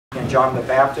John the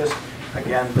Baptist.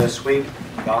 Again this week,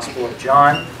 Gospel of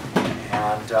John.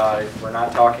 And we're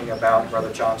not talking about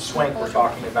Brother John Swink. We're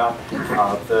talking about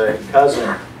the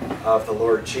cousin of the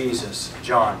Lord Jesus,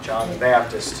 John the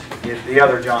Baptist, the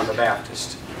other John the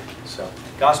Baptist. So,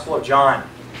 Gospel of John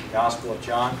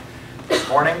this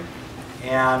morning.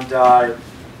 And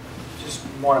just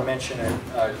want to mention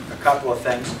a couple of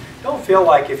things. Don't feel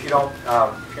like if you're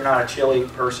not a chili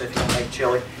person, if you don't make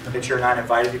chili, that you're not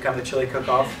invited to come to chili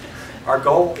cook-off. Our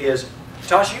goal is,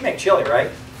 Tosh, you make chili,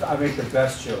 right? I make the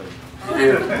best chili. You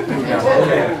do?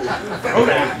 Okay.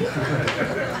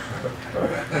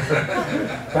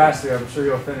 Pass it, I'm sure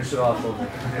you'll finish it off over.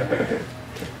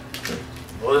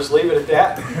 We'll just leave it at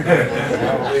that.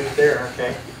 We'll leave it there,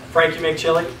 okay. Frank, you make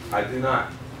chili? I do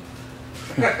not.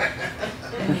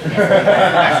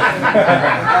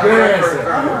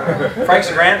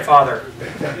 Frank's a grandfather.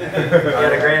 He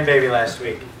had a grandbaby last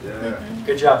week. Yeah.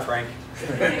 Good job, Frank.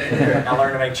 Now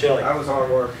learn to make chili. That was hard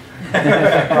work.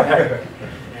 Right.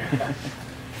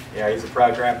 Yeah, he's a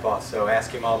proud grandpa, so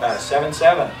ask him all about it.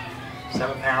 7'7".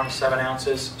 7 pounds, 7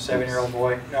 ounces, 7-year-old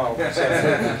boy. No,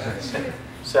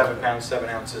 7 pounds, 7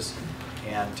 ounces.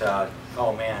 And,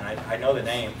 oh man, I know the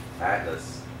name.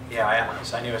 Atlas. Yeah,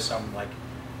 Atlas. I knew it was some, like,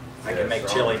 I can make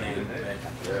chili name.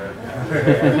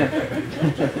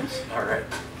 All right.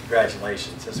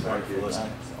 Congratulations. That's wonderful, isn't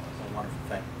it? It's a wonderful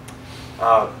thing.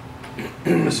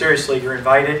 But seriously, you're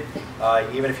invited.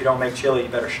 Even if you don't make chili, you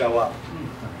better show up.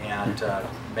 And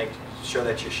make sure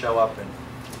that you show up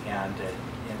and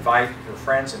invite your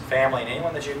friends and family and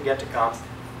anyone that you can get to come.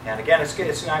 And again,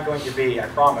 it's not going to be, I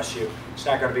promise you, it's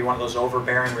not going to be one of those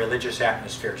overbearing religious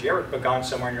atmospheres. You ever gone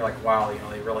somewhere and you're like, wow, you know,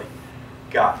 they really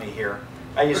got me here.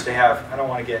 I used to have, I don't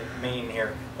want to get mean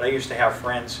here, but I used to have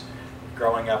friends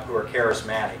growing up who were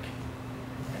charismatic.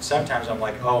 And sometimes I'm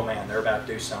like, oh man, they're about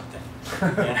to do something.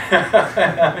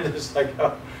 And I'm just like,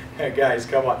 oh, guys,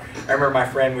 come on. I remember my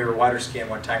friend, we were water skiing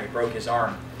one time, he broke his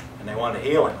arm. And they wanted to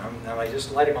heal him. I'm like,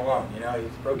 just let him alone. You know, he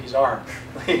broke his arm.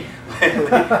 leave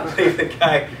the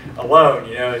guy alone.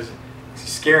 You know, he's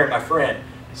scaring my friend.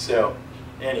 So,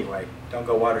 anyway, don't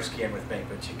go water skiing with me,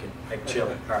 but you can make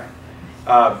chili. All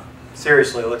right.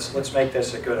 Seriously, let's make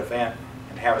this a good event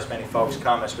and have as many folks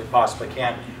come as we possibly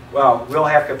can. Well, we'll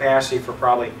have capacity for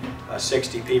probably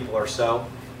 60 people or so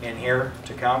in here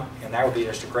to come, and that would be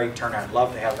just a great turnout. I'd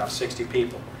love to have about 60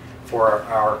 people for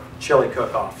our chili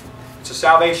cook-off. It's a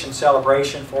salvation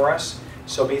celebration for us,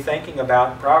 so be thinking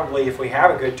about, probably if we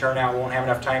have a good turnout, we won't have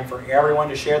enough time for everyone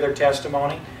to share their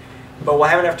testimony, but we'll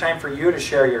have enough time for you to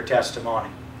share your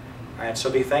testimony. And so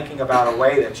be thinking about a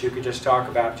way that you could just talk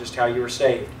about just how you were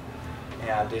saved.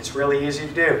 And it's really easy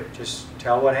to do. Just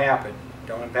tell what happened.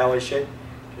 Don't embellish it.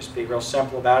 Just be real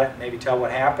simple about it. Maybe tell what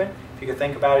happened. If you could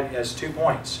think about it as 2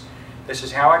 points. This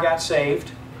is how I got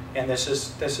saved, and this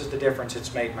is the difference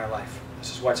it's made in my life.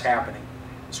 This is what's happening.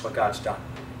 This is what God's done.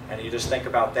 And you just think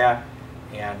about that,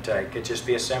 and it could just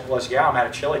be as simple as, yeah, I'm at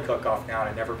a chili cook-off now, and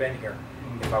I've never been here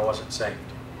if I wasn't saved.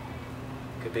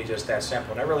 It could be just that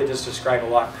simple. And that really does describe a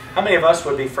lot. How many of us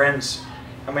would be friends?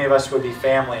 How many of us would be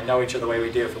family and know each other the way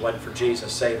we do if it wasn't for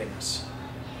Jesus saving us?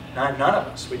 None of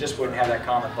us. We just wouldn't have that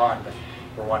common bond, but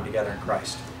we're one together in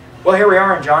Christ. Well, here we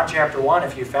are in John chapter 1,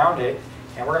 if you found it,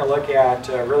 and we're going to look at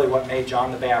really what made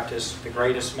John the Baptist the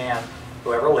greatest man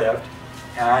who ever lived,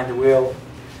 and we'll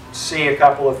see a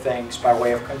couple of things by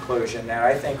way of conclusion that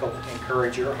I think will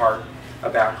encourage your heart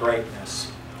about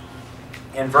greatness.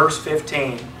 In verse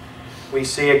 15, we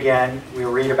see again, we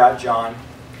read about John.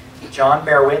 John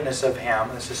bare witness of him.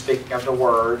 This is speaking of the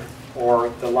Word, or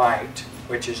the light,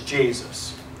 which is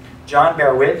Jesus. John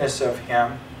bare witness of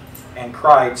him, and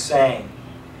cried, saying,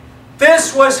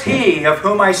 This was he of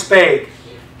whom I spake.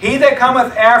 He that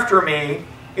cometh after me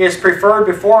is preferred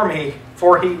before me,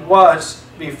 for he was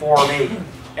before me.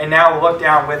 And now look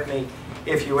down with me,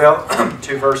 if you will,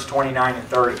 to verse 29 and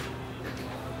 30.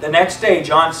 The next day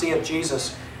John seeth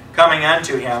Jesus coming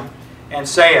unto him, and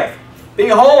saith,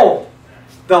 Behold,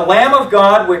 the Lamb of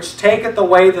God, which taketh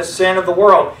away the sin of the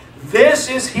world. This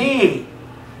is he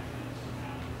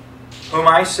of whom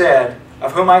I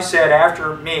said,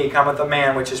 After me cometh a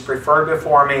man which is preferred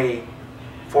before me,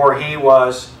 for he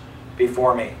was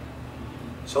before me.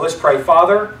 So let's pray.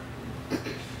 Father,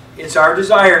 it's our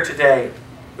desire today.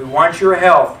 We want your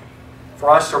help for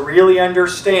us to really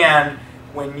understand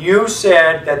when you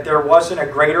said that there wasn't a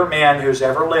greater man who's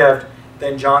ever lived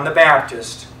than John the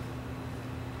Baptist.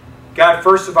 God,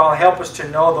 first of all, help us to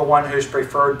know the one who's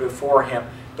preferred before him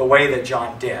the way that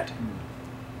John did.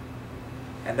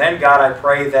 And then, God, I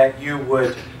pray that you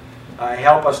would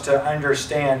help us to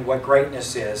understand what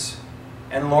greatness is.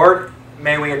 And Lord,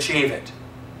 may we achieve it.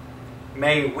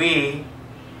 may we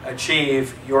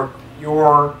achieve your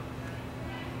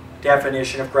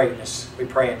definition of greatness. We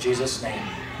pray in Jesus' name.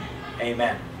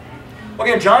 Amen. Well,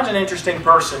 again, John's an interesting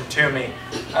person to me.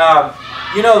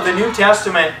 You know, the New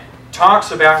Testament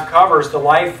talks about and covers the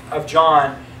life of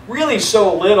John really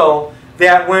so little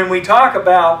that when we talk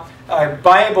about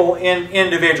Bible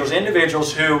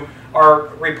individuals who are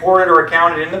reported or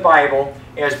accounted in the Bible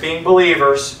as being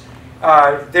believers,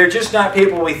 they're just not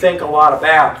people we think a lot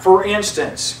about. For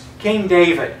instance, King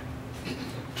David.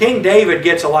 King David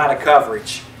gets a lot of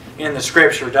coverage in the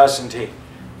Scripture, doesn't he?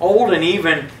 Old and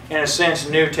even, in a sense,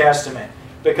 New Testament.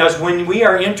 Because when we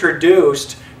are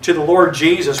introduced to the Lord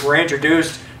Jesus, we're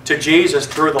introduced to Jesus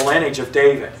through the lineage of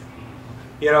David.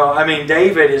 You know, I mean,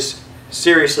 David is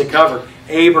seriously covered.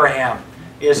 Abraham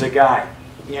is a guy,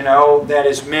 you know, that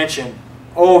is mentioned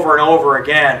over and over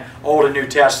again, Old and New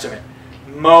Testament.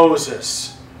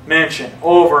 Moses mentioned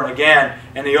over and again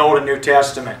in the Old and New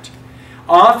Testament.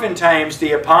 Oftentimes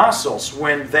the apostles,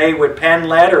 when they would pen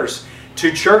letters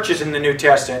to churches in the New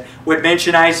Testament, would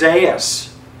mention Isaiah.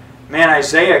 Man,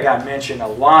 Isaiah got mentioned a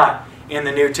lot in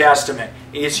the New Testament.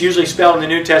 It's usually spelled in the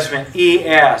New Testament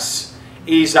E-S,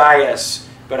 Esaias,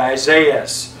 but Isaiah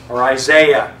or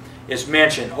Isaiah is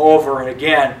mentioned over and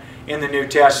again in the New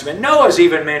Testament. Noah's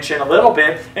even mentioned a little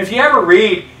bit. And if you ever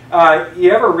read,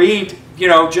 you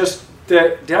know, just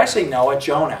the, did I say Noah?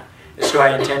 Jonah is who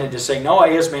I intended to say. Noah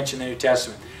is mentioned in the New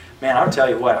Testament. Man, I'll tell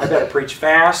you what, I better preach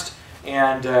fast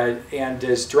and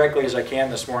as directly as I can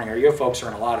this morning, or you folks are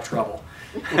in a lot of trouble.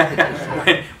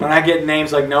 when I get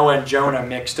names like Noah and Jonah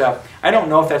mixed up, I don't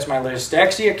know if that's my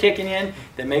dyslexia kicking in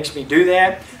that makes me do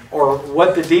that, or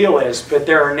what the deal is, but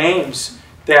there are names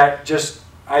that just,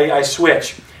 I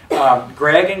switch.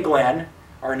 Greg and Glenn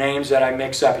are names that I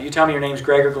mix up. You tell me your name's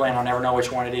Greg or Glenn, I'll never know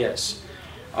which one it is.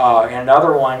 And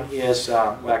another one is,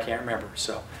 well, I can't remember,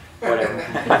 so whatever.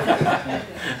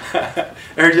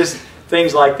 There are just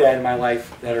things like that in my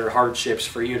life that are hardships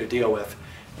for you to deal with.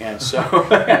 And so,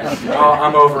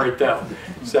 I'm over it though.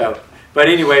 So, but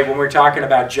anyway, when we're talking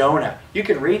about Jonah, you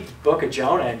can read the book of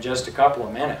Jonah in just a couple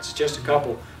of minutes. Just a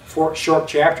couple, four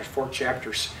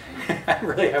chapters. I'm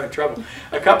really having trouble.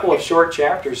 A couple of short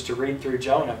chapters to read through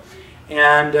Jonah.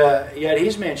 And yet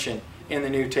he's mentioned in the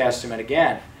New Testament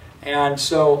again. And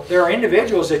so there are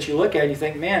individuals that you look at and you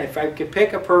think, man, if I could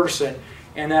pick a person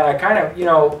and that I kind of, you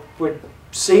know, would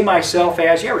see myself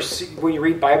as, you ever see, when you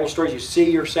read Bible stories, you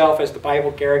see yourself as the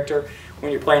Bible character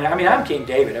when you're playing. I mean, I'm King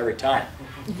David every time,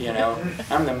 you know.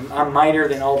 I'm mightier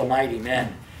than all the mighty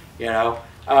men, you know.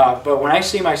 But when I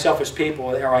see myself as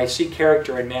people, or I see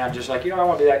character in me, I'm just like, you know, I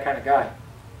want to be that kind of guy.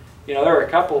 You know, there are a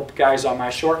couple of guys on my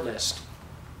short list.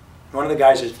 One of the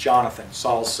guys is Jonathan,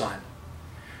 Saul's son.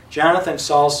 Jonathan,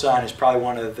 Saul's son, is probably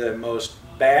one of the most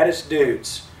baddest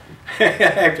dudes.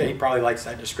 He probably likes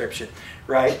that description,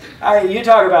 right? You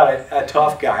talk about a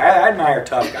tough guy. I admire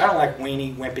tough guys. I don't like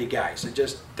weenie, wimpy guys. It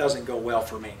just doesn't go well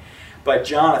for me. But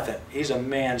Jonathan, he's a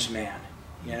man's man,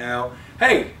 you know.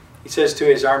 Hey, he says to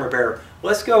his armor bearer,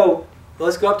 let's go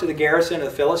up to the garrison of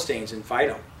the Philistines and fight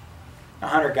them.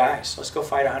 100 guys. Let's go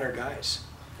fight 100 guys.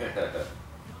 I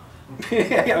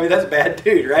mean, that's a bad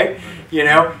dude, right? You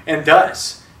know, and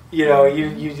does. You know,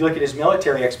 you look at his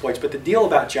military exploits, but the deal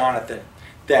about Jonathan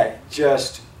that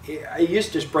just, it used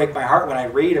to just break my heart when I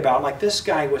read about him. Like, this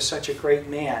guy was such a great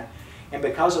man, and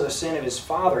because of the sin of his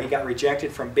father, he got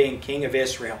rejected from being king of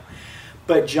Israel.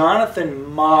 But Jonathan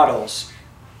models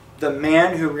the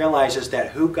man who realizes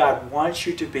that who God wants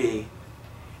you to be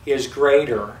is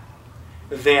greater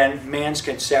than man's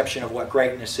conception of what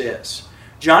greatness is.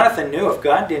 Jonathan knew if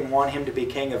God didn't want him to be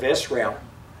king of Israel,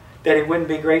 that it wouldn't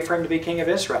be great for him to be king of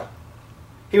Israel.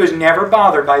 He was never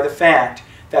bothered by the fact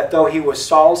that though he was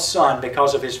Saul's son,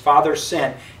 because of his father's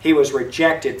sin, he was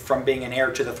rejected from being an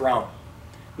heir to the throne.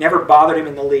 Never bothered him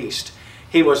in the least.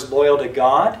 He was loyal to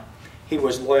God. He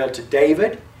was loyal to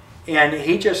David. And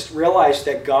he just realized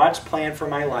that God's plan for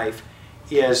my life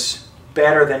is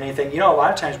better than anything. You know, a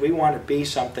lot of times we want to be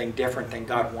something different than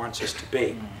God wants us to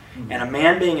be. And a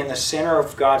man being in the center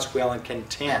of God's will and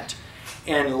content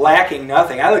and lacking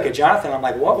nothing. I look at Jonathan, I'm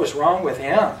like, what was wrong with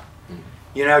him?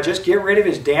 You know, just get rid of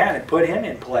his dad and put him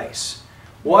in place.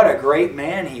 What a great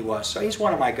man he was. So he's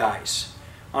one of my guys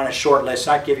on a short list.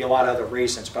 I'd give you a lot of other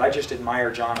reasons, but I just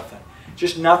admire Jonathan.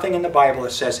 Just nothing in the Bible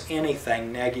that says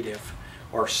anything negative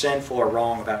or sinful or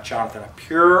wrong about Jonathan. A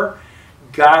pure,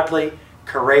 godly,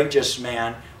 courageous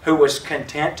man who was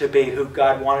content to be who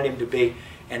God wanted him to be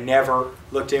and never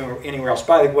looked anywhere else.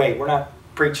 By the way, we're not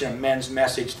preaching a men's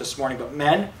message this morning, but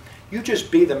men, you just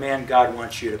be the man God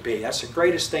wants you to be. That's the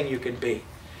greatest thing you can be.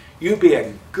 You be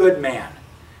a good man.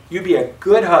 You be a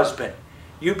good husband.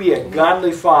 You be a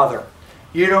godly father.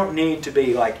 You don't need to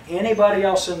be like anybody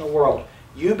else in the world.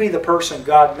 You be the person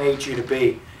God made you to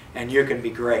be, and you can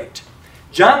be great.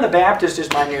 John the Baptist is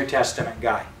my New Testament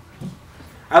guy.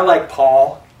 I like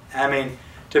Paul. I mean,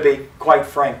 to be quite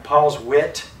frank, Paul's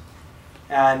wit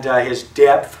and his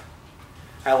depth,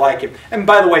 I like him. And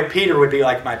by the way, Peter would be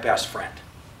like my best friend.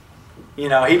 You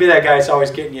know, he'd be that guy that's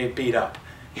always getting you beat up.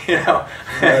 You know,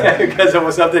 because it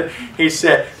was something he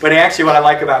said. But actually what I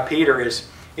like about Peter is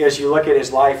you look at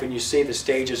his life and you see the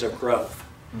stages of growth.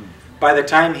 By the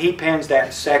time he pens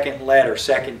that second letter,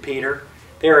 2 Peter,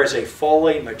 there is a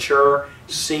fully mature,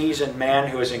 seasoned man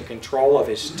who is in control of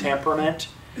his temperament,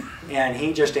 and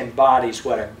he just embodies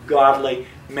what a godly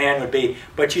man would be.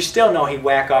 But you still know he'd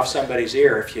whack off somebody's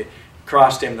ear if you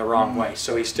crossed him the wrong way,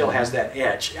 so he still has that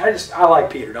edge. I like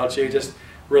Peter, don't you? Just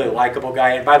really likable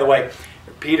guy. And by the way,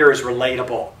 Peter is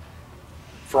relatable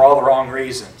for all the wrong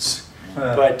reasons.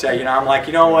 But you know, I'm like,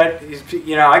 you know what?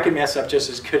 You know, I can mess up just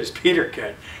as good as Peter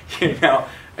could. You know,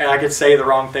 and I could say the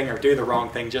wrong thing or do the wrong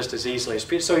thing just as easily as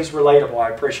Peter. So he's relatable. I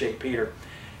appreciate Peter.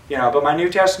 You know, but my New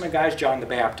Testament guy is John the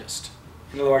Baptist.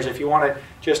 In other words, if you want to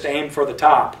just aim for the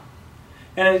top,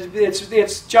 and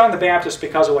it's John the Baptist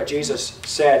because of what Jesus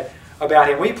said about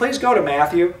him. Will you please go to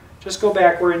Matthew? Just go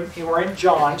back. We're in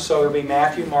John, so it'll be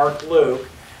Matthew, Mark, Luke.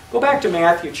 Go back to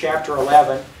Matthew chapter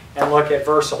 11 and look at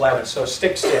verse 11. So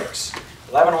stick sticks.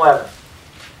 11:11.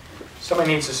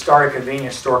 Somebody needs to start a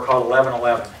convenience store called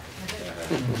 1111.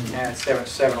 And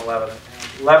 7-Eleven.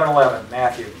 11:11,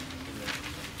 Matthew.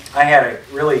 I had a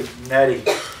really nutty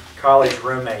college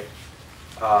roommate.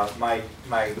 I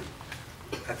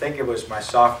think it was my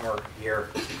sophomore year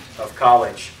of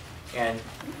college. And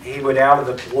he would, out of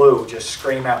the blue, just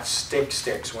scream out stick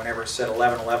sticks whenever it said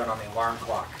 11:11 on the alarm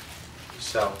clock.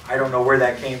 So I don't know where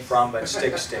that came from, but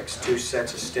stick sticks, 2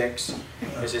 sets of sticks,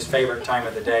 is his favorite time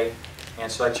of the day.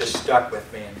 And so that just stuck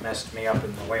with me and messed me up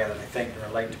in the way that I think and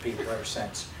relate to people ever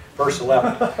since. Verse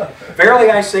 11. Verily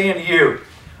I say unto you,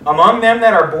 among them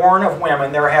that are born of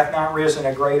women, there hath not risen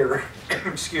a greater,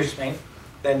 excuse me,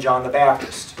 than John the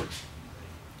Baptist.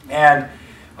 And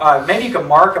maybe you can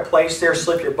mark a place there,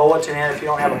 slip your bulletin in if you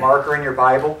don't have a marker in your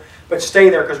Bible. But stay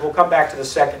there because we'll come back to the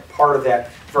second part of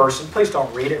that verse. And please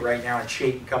don't read it right now and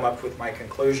cheat and come up with my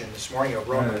conclusion. This morning you'll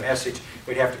ruin the message.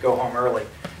 We'd have to go home early.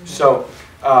 So,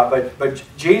 but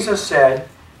Jesus said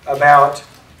about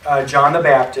John the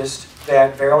Baptist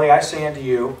that, verily I say unto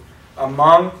you,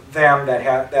 among them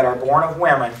that are born of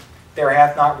women, there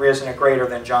hath not risen a greater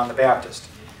than John the Baptist.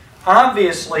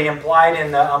 Obviously implied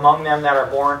in the among them that are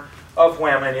born of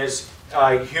women is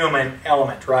a human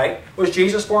element, right? Was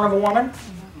Jesus born of a woman?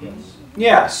 Yes.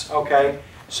 Yes, okay.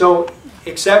 So,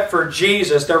 except for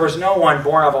Jesus, there was no one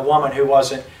born of a woman who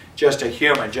wasn't just a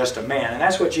human, just a man. And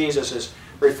that's what Jesus is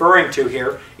referring to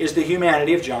here, is the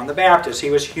humanity of John the Baptist. He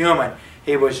was human.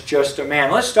 He was just a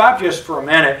man. Let's stop just for a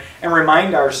minute and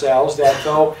remind ourselves that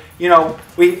though, you know,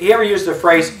 you ever use the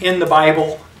phrase, in the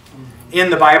Bible?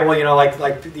 In the Bible, you know,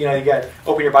 like you know, you got,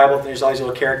 open your Bible and there's all these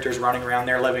little characters running around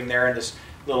there, living there in this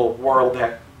little world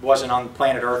that wasn't on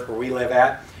planet Earth where we live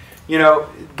at. You know,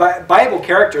 Bible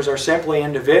characters are simply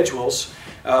individuals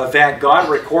that God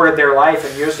recorded their life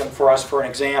and used them for us for an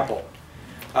example.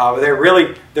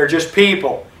 They're just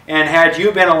people. And had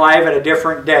you been alive at a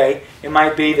different day, it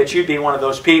might be that you'd be one of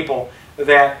those people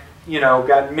that, you know,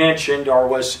 got mentioned or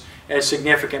was a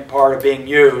significant part of being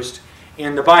used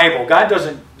in the Bible. God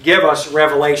doesn't give us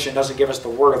revelation, doesn't give us the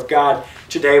Word of God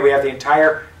today. We have the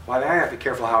entire, well, I have to be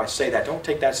careful how I say that. Don't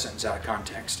take that sentence out of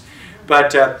context.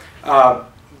 But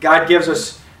God gives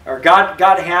us, or God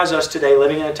has us today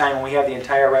living in a time when we have the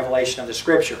entire revelation of the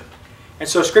Scripture. And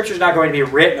so Scripture is not going to be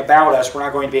written about us. We're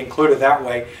not going to be included that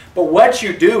way. But what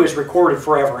you do is recorded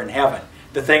forever in heaven.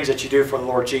 The things that you do for the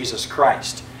Lord Jesus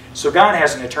Christ. So God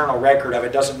has an eternal record of it.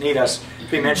 It doesn't need us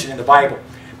to be mentioned in the Bible.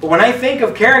 But when I think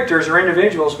of characters or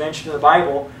individuals mentioned in the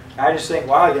Bible, I just think,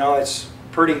 wow, you know, it's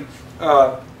pretty,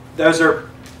 those are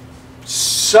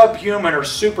subhuman or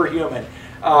superhuman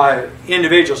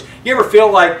individuals. You ever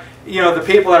feel like, you know, the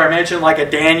people that are mentioned, like a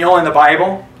Daniel in the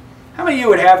Bible? How many of you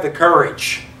would have the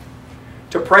courage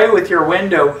to pray with your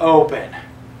window open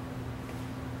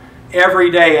every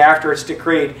day after it's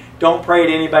decreed? Don't pray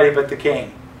to anybody but the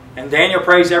king. And Daniel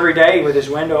prays every day with his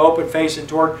window open facing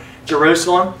toward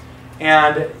Jerusalem.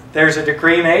 And there's a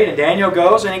decree made, and Daniel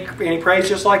goes and he prays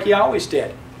just like he always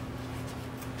did.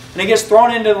 And he gets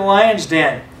thrown into the lion's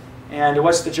den. And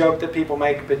what's the joke that people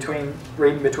make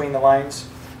reading between the lines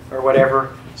or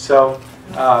whatever? So,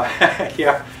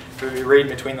 yeah, reading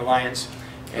between the lines.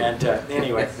 And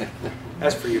anyway,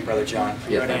 that's for you, Brother John. For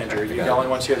you and Andrew. You're the only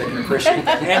ones here that can appreciate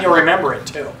that. And you'll remember it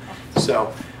too.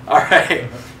 So, All right.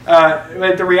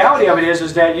 But the reality of it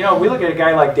is that, you know, we look at a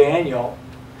guy like Daniel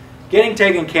getting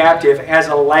taken captive as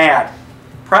a lad,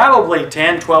 probably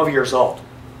 10, 12 years old,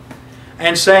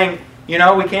 and saying, you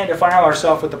know, we can't defile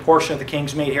ourselves with the portion of the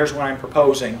king's meat. Here's what I'm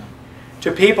proposing.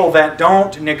 To people that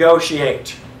don't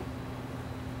negotiate.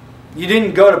 You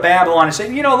didn't go to Babylon and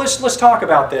say, you know, let's talk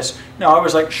about this. No, it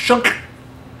was like, shunk.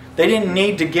 They didn't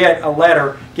need to get a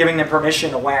letter giving them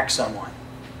permission to whack someone.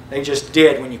 They just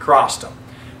did when you crossed them.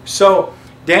 So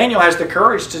Daniel has the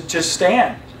courage to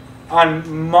stand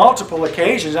on multiple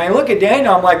occasions. I look at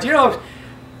Daniel, I'm like, you know,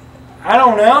 I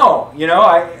don't know. You know,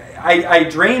 I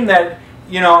dream that,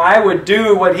 you know, I would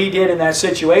do what he did in that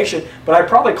situation, but I'd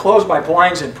probably close my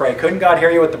blinds and pray. Couldn't God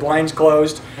hear you with the blinds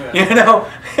closed? You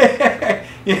know,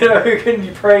 you know, couldn't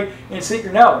you pray in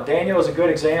secret? No, Daniel is a good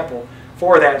example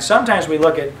for that. And sometimes we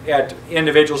look at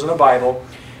individuals in the Bible,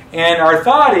 and our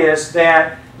thought is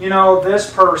that, you know,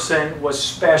 this person was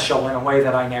special in a way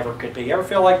that I never could be. You ever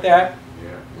feel like that?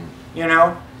 Yeah. You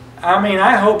know? I mean,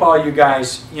 I hope all you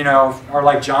guys, you know, are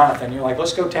like Jonathan. You're like,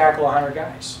 let's go tackle 100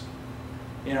 guys.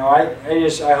 You know,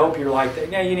 I hope you're like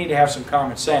that. Yeah, you need to have some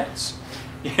common sense.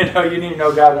 You know, you need to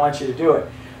know God wants you to do it.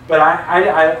 But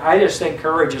I just think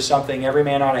courage is something every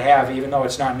man ought to have, even though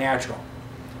it's not natural.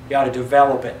 You ought to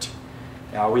develop it.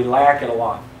 Now, we lack it a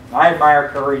lot. I admire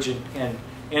courage in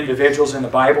individuals in the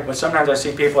Bible, but sometimes I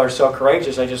see people are so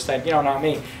courageous, I just think, you know, not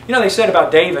me. You know, they said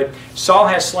about David, Saul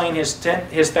has slain his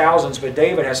thousands, but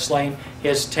David has slain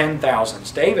his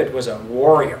 10,000s. David was a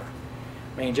warrior.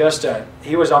 I mean,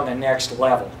 he was on the next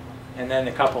level, and then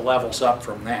a couple levels up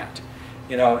from that.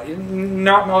 You know,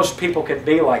 not most people could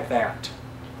be like that.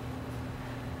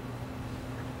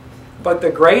 But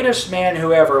the greatest man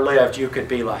who ever lived, you could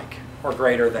be like, or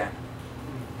greater than.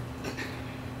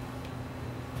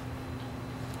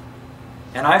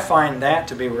 And I find that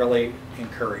to be really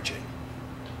encouraging.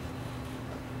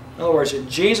 In other words, in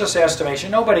Jesus'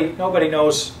 estimation, nobody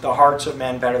knows the hearts of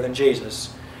men better than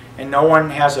Jesus. And no one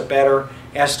has a better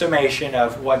estimation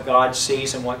of what God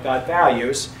sees and what God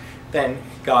values than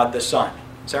God the Son.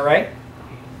 Is that right?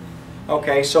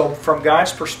 Okay, so from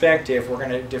God's perspective, we're going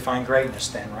to define greatness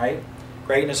then, right?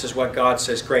 Greatness is what God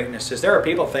says greatness is. There are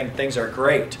people who think things are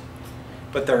great,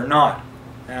 but they're not.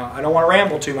 Now, I don't want to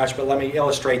ramble too much, but let me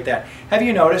illustrate that. Have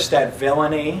you noticed that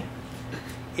villainy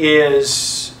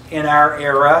is, in our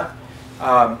era,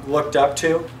 looked up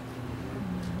to?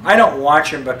 I don't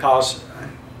watch them because,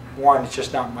 one, it's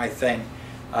just not my thing,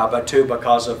 but two,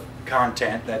 because of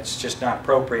content that's just not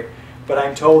appropriate. But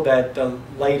I'm told that the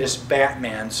latest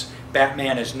Batman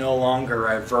is no longer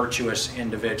a virtuous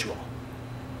individual.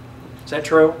 Is that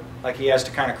true? Like he has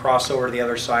to kind of cross over to the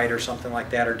other side or something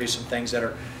like that, or do some things that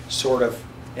are sort of...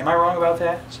 Am I wrong about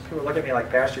that? Some people look at me like,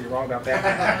 Pastor, you're wrong about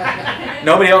Batman.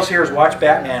 Nobody else here has watched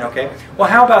Batman, okay? Well,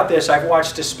 how about this? I've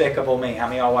watched Despicable Me. How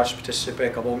many of y'all watched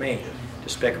Despicable Me?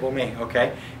 Despicable Me,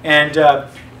 okay? And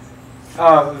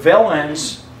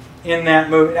villains in that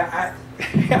movie...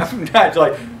 I'm not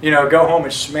like, you know, go home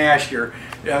and smash your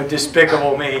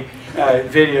Despicable Me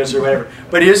videos or whatever.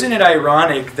 But isn't it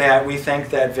ironic that we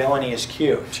think that villainy is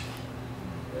cute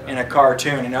in a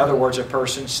cartoon? In other words, a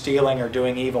person stealing or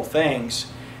doing evil things,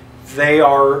 they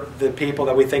are the people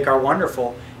that we think are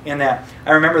wonderful in that.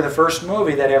 I remember the first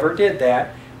movie that ever did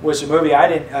that was a movie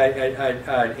an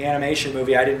animation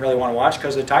movie I didn't really want to watch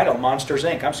because of the title, Monsters,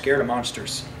 Inc. I'm scared of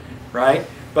monsters, right?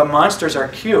 But monsters are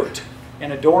cute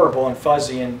and adorable and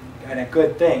fuzzy and a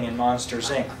good thing in Monsters,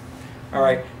 Inc. All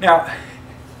right, now,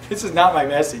 this is not my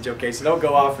message, okay? So don't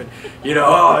go off and, you know,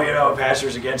 oh, you know,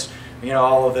 Pastor's against, you know,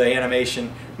 all of the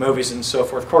animation movies and so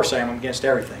forth. Of course I am. I'm against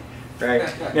everything,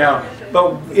 right? Now,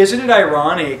 but isn't it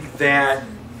ironic that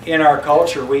in our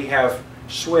culture we have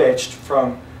switched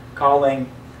from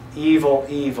calling evil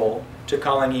evil to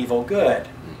calling evil good,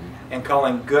 and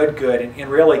calling good good, and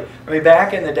really, I mean,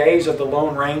 back in the days of the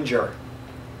Lone Ranger,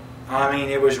 I mean,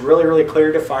 it was really, really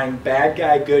clear to find bad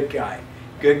guy, good guy.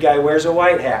 Good guy wears a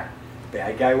white hat.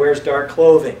 Bad guy wears dark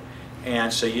clothing.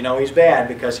 And so you know he's bad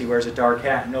because he wears a dark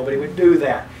hat. Nobody would do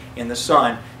that in the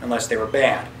sun unless they were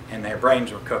bad and their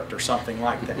brains were cooked or something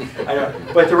like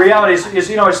that. But the reality is,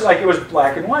 you know, it's like it was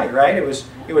black and white, right? It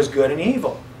was good and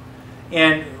evil.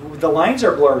 And the lines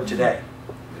are blurred today.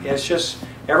 It's just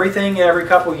everything every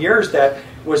couple of years that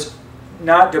was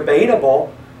not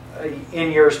debatable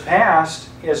in years past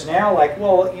is now like,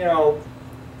 well, you know,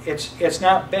 it's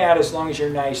not bad as long as you're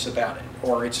nice about it,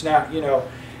 or it's not, you know,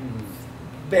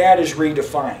 bad is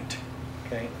redefined.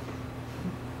 Okay.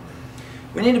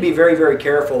 We need to be very, very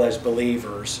careful as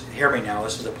believers. Hear me now.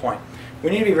 This is the point.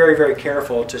 We need to be very, very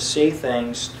careful to see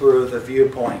things through the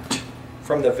viewpoint,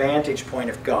 from the vantage point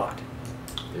of God.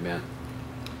 Amen.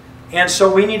 And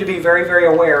so we need to be very, very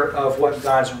aware of what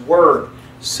God's Word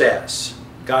says.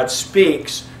 God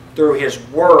speaks through His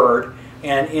Word,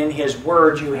 and in His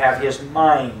Word you have His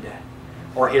mind,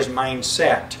 or His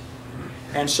mindset.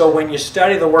 And so when you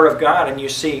study the Word of God and you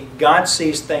see God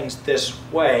sees things this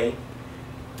way,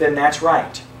 then that's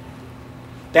right.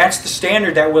 That's the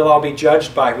standard that we'll all be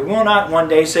judged by. We will not one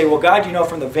day say, well, God, you know,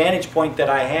 from the vantage point that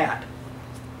I had,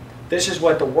 this is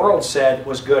what the world said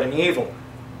was good and evil.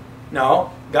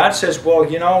 No, God says, well,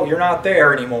 you know, you're not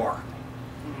there anymore.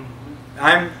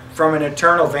 I'm from an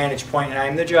eternal vantage point, and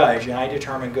I'm the judge, and I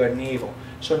determine good and evil.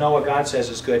 So know what God says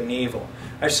is good and evil.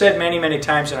 I've said many, many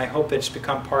times, and I hope that it's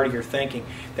become part of your thinking,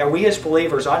 that we as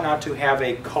believers ought not to have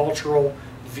a cultural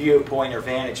viewpoint or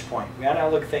vantage point. We ought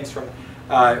not look at things from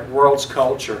world's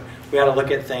culture. We ought to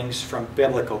look at things from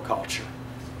biblical culture.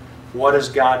 What does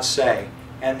God say?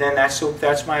 And then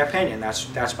that's my opinion.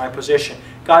 That's my position.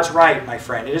 God's right, my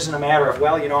friend. It isn't a matter of,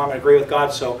 well, you know, I'm going to agree with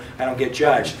God so I don't get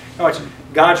judged. No, it's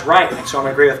God's right, and so I'm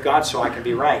going to agree with God so I can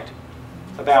be right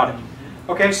about it.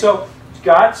 Okay, so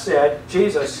God said,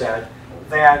 Jesus said,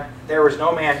 that there was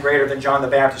no man greater than John the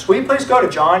Baptist. Will you please go to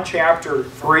John chapter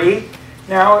 3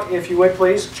 now, if you would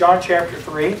please. John chapter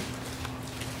 3.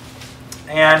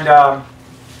 And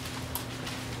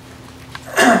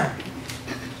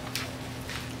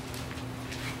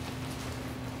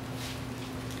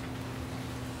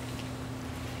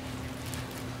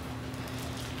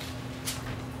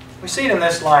we see it in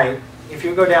this light. If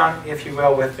you go down, if you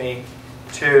will, with me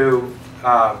to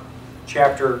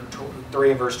chapter 3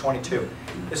 and verse 22.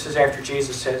 This is after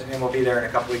Jesus says, and we'll be there in a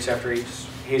couple weeks after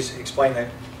he's explained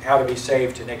how to be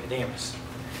saved to Nicodemus.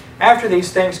 After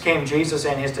these things came Jesus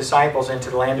and his disciples into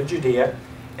the land of Judea,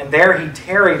 and there he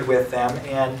tarried with them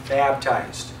and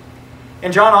baptized.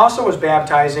 And John also was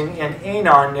baptizing in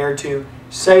Aenon near to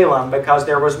Salem, because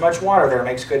there was much water there.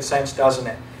 Makes good sense, doesn't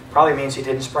it? Probably means he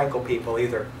didn't sprinkle people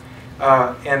either.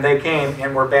 And they came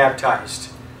and were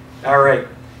baptized. All right.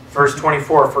 Verse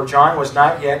 24, for John was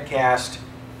not yet cast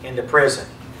into prison.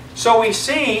 So we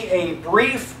see a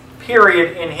brief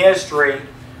period in history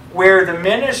where the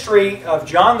ministry of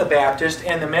John the Baptist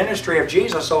and the ministry of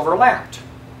Jesus overlapped.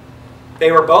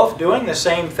 They were both doing the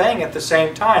same thing at the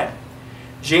same time.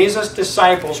 Jesus'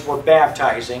 disciples were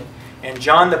baptizing, and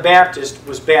John the Baptist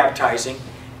was baptizing,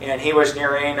 and he was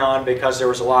near Aenon because there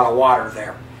was a lot of water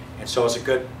there. And so it's a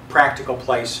good practical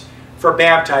place for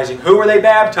baptizing. Who were they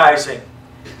baptizing?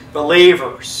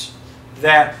 Believers.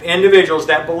 That individuals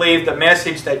that believed the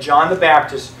message that John the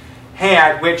Baptist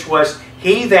had, which was,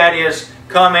 he that is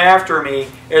come after me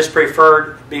is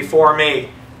preferred before me.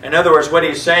 In other words, what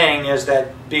he's saying is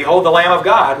that, behold the Lamb of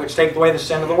God, which taketh away the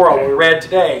sin of the world. We read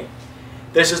today.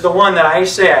 This is the one that I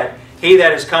said, he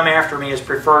that is come after me is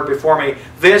preferred before me.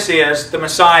 This is the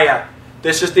Messiah.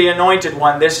 This is the anointed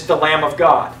one. This is the Lamb of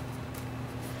God.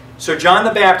 So John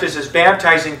the Baptist is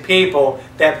baptizing people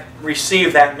that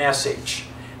receive that message.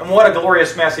 And what a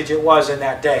glorious message it was in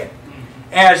that day.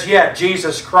 As yet,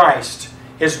 Jesus Christ,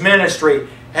 His ministry,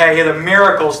 the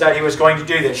miracles that He was going to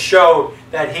do that showed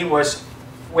that He was,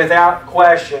 without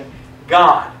question,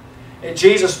 God. And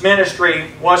Jesus' ministry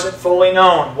wasn't fully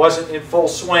known, wasn't in full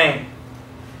swing.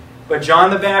 But John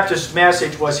the Baptist's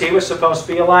message was he was supposed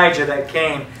to be Elijah that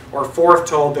came or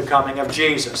foretold the coming of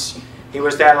Jesus. He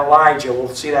was that Elijah. We'll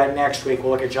see that next week.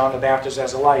 We'll look at John the Baptist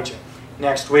as Elijah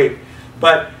next week.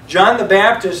 But John the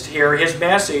Baptist here, his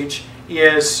message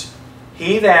is,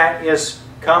 he that is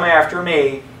come after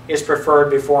me is preferred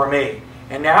before me.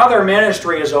 And now their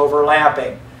ministry is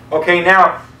overlapping. Okay,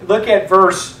 now look at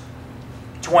verse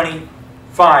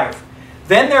 25.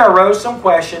 Then there arose some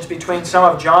questions between some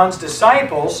of John's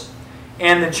disciples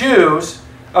and the Jews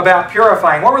about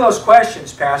purifying. What were those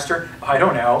questions, Pastor? I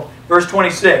don't know. Verse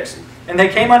 26. And they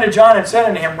came unto John and said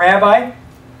unto him, Rabbi,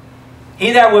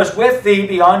 he that was with thee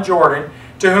beyond Jordan,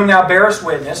 to whom thou bearest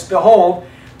witness, behold,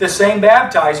 the same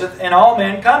baptizeth, and all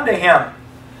men come to him.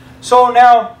 So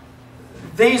now,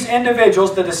 these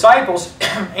individuals, the disciples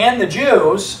and the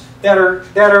Jews that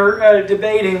are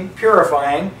debating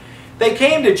purifying, they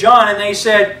came to John and they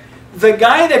said, the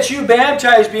guy that you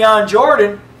baptized beyond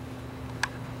Jordan,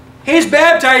 he's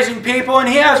baptizing people and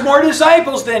he has more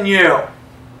disciples than you.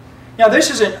 Now this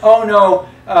is an oh no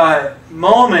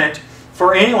moment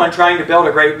for anyone trying to build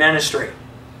a great ministry.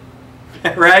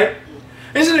 Right?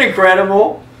 Isn't it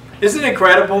incredible? Isn't it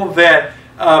incredible that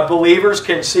believers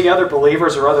can see other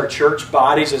believers or other church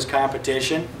bodies as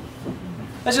competition?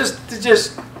 It's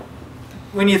just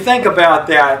when you think about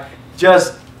that,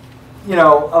 just, you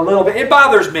know, a little bit. It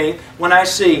bothers me when I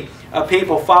see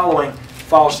people following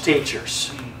false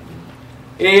teachers.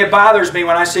 It bothers me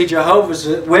when I see Jehovah's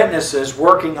Witnesses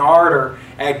working harder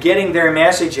at getting their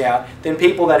message out than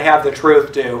people that have the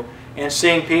truth do, and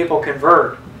seeing people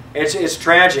convert. It's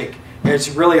tragic. It's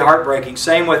really heartbreaking.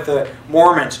 Same with the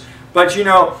Mormons. But you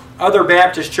know, other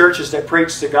Baptist churches that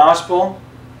preach the gospel,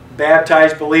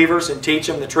 baptize believers and teach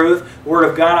them the truth, Word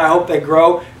of God, I hope they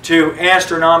grow to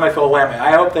astronomical limit.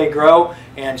 I hope they grow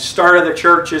and start other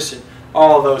churches and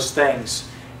all of those things.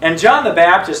 And John the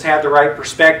Baptist had the right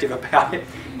perspective about it.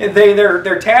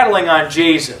 They're tattling on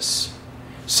Jesus.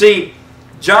 See,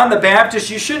 John the Baptist,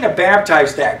 you shouldn't have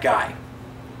baptized that guy,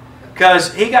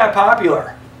 because he got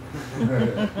popular.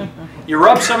 You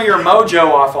rubbed some of your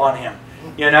mojo off on him,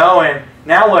 you know, and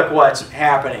now look what's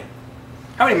happening.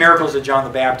 How many miracles did John the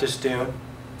Baptist do?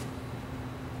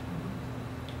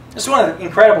 This is one of the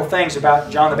incredible things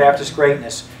about John the Baptist's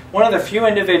greatness. One of the few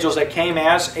individuals that came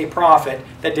as a prophet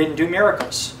that didn't do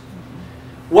miracles.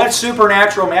 What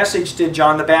supernatural message did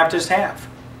John the Baptist have?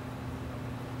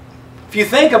 If you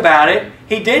think about it,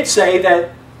 he did say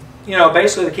that, you know,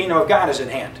 basically the kingdom of God is at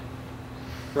hand.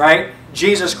 Right?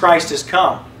 Jesus Christ has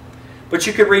come. But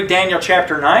you could read Daniel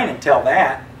chapter 9 and tell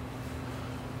that.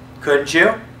 Couldn't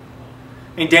you?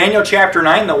 In Daniel chapter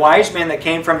 9, the wise men that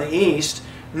came from the east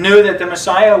knew that the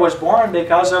Messiah was born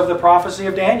because of the prophecy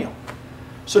of Daniel.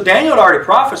 So Daniel had already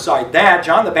prophesied that.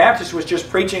 John the Baptist was just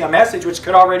preaching a message which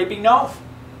could already be known.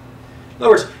 In other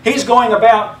words, he's going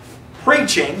about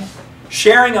preaching,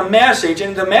 sharing a message,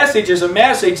 and the message is a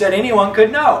message that anyone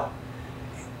could know.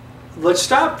 Let's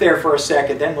stop there for a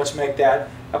second, then let's make that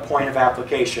a point of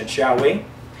application, shall we?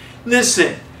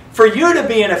 Listen, for you to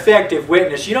be an effective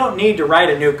witness, you don't need to write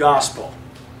a new gospel.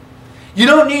 You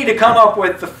don't need to come up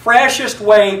with the freshest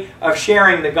way of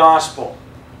sharing the gospel.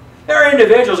 There are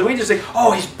individuals that we just think,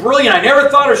 oh, he's brilliant. I never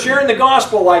thought of sharing the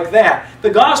gospel like that. The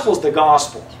gospel's the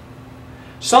gospel.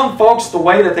 Some folks, the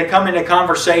way that they come into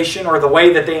conversation, or the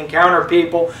way that they encounter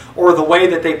people, or the way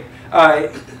that they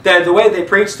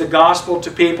preach the gospel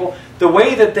to people, the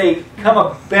way that they come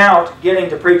about getting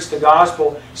to preach the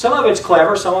gospel, some of it's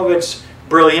clever, some of it's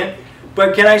brilliant.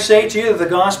 But can I say to you that the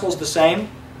gospel's the same?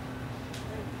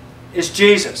 It's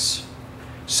Jesus.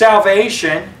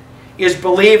 Salvation is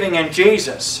believing in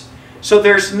Jesus. So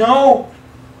there's no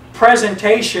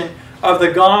presentation of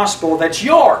the gospel that's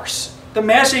yours. The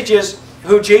message is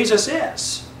who Jesus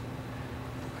is.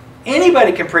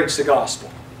 Anybody can preach the gospel.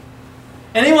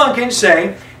 Anyone can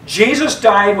say, Jesus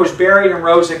died, was buried, and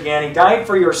rose again. He died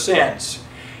for your sins.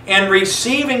 And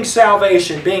receiving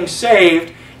salvation, being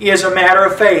saved, is a matter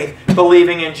of faith,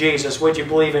 believing in Jesus. Would you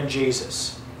believe in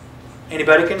Jesus?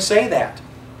 Anybody can say that.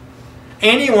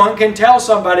 Anyone can tell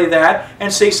somebody that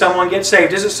and see someone get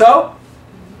saved. Is it so?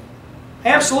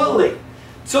 Absolutely.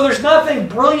 So there's nothing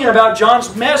brilliant about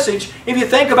John's message. If you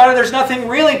think about it, there's nothing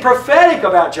really prophetic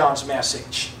about John's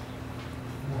message.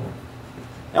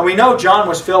 Now we know John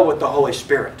was filled with the Holy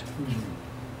Spirit.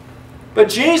 But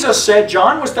Jesus said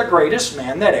John was the greatest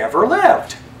man that ever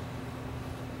lived.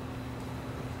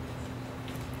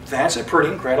 That's a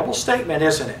pretty incredible statement,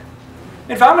 isn't it?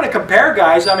 If I'm going to compare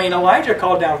guys, I mean, Elijah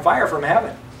called down fire from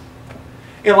heaven.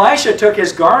 Elisha took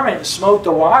his garment and smote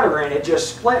the water and it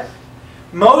just split.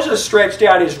 Moses stretched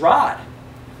out his rod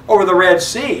over the Red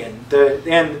Sea.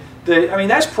 I mean,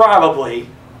 that's probably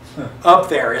up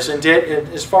there, isn't it?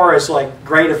 As far as like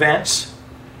great events.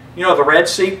 You know, the Red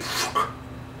Sea,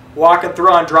 walking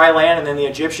through on dry land, and then the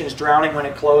Egyptians drowning when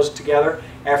it closed together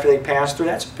after they passed through.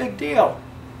 That's a big deal.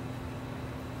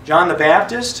 John the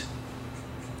Baptist,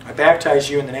 I baptize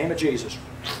you in the name of Jesus.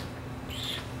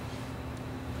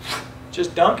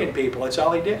 Just dunking people, that's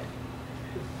all he did.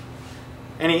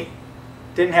 And he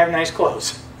didn't have nice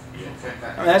clothes.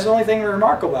 I mean, that's the only thing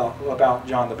remarkable about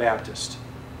John the Baptist.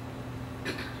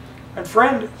 And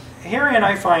friend, herein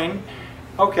I find,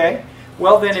 okay,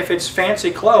 well then if it's fancy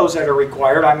clothes that are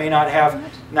required, I may not have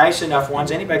nice enough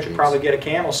ones. Anybody could probably get a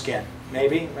camel skin.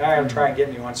 Maybe. I'll try and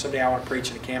get me one. Someday I want to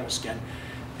preach in a camel skin.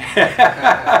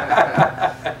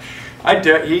 I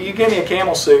do. You give me a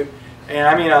camel suit, and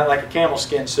I mean like a camel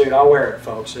skin suit, I'll wear it,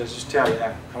 folks. I'll just tell you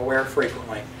that. I'll wear it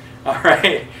frequently. All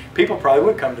right. People probably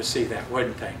would come to see that,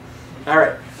 wouldn't they? All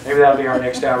right. Maybe that'll be our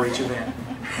next outreach event.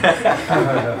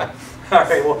 All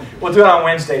right. We'll do it on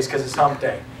Wednesdays because it's hump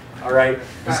day. All right.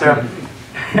 So,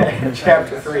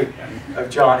 chapter 3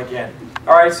 of John again.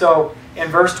 All right. So, in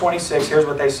verse 26, here's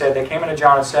what they said. They came unto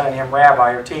John and said unto him,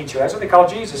 Rabbi, or teacher. That's what they called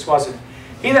Jesus, wasn't it?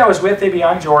 He that was with thee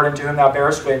beyond Jordan, to whom thou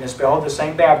bearest witness, behold, the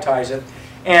same baptizeth,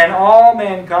 and all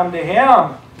men come to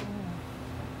him.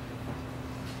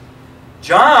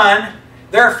 John,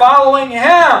 they're following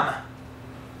him.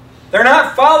 They're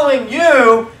not following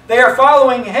you, they are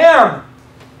following him.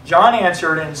 John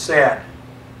answered and said,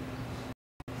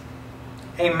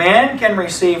 a man can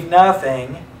receive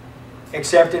nothing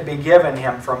except it be given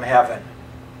him from heaven.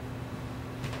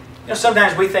 You know,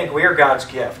 sometimes we think we are God's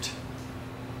gift,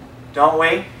 don't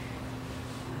we?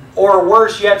 Or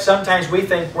worse yet, sometimes we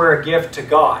think we're a gift to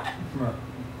God.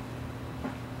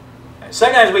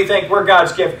 Sometimes we think we're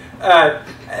God's gift.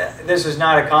 This is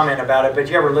not a comment about it, but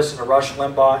you ever listen to Rush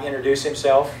Limbaugh introduce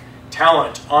himself?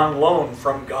 Talent on loan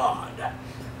from God.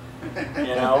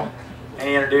 You know? And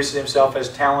he introduces himself as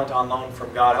talent on loan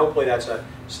from God. Hopefully that's a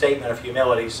statement of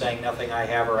humility, saying nothing I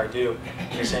have or I do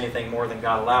is anything more than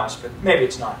God allows. But maybe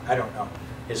it's not. I don't know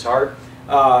his heart.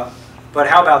 But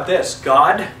how about this?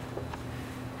 God,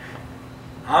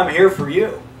 I'm here for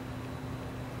you.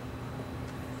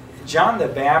 John the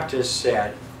Baptist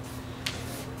said,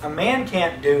 a man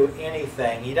can't do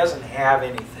anything, he doesn't have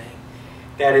anything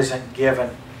that isn't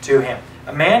given to him.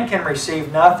 A man can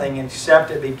receive nothing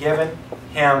except it be given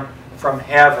him from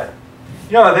heaven.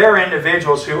 You know, there are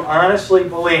individuals who honestly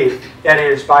believe that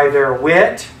it is by their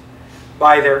wit,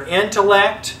 by their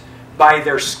intellect, by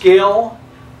their skill,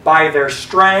 by their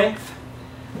strength,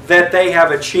 that they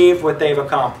have achieved what they've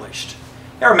accomplished.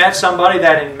 You ever met somebody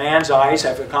that in man's eyes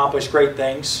have accomplished great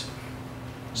things?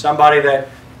 Somebody that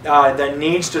that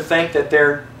needs to think that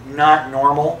they're not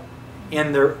normal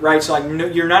in their rights, like,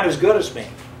 you're not as good as me.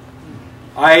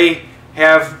 I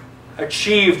have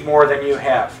achieved more than you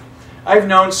have. I've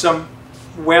known some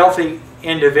wealthy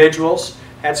individuals,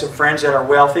 had some friends that are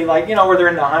wealthy, like, you know, where they're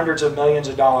in the hundreds of millions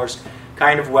of dollars,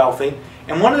 kind of wealthy.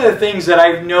 And one of the things that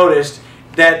I've noticed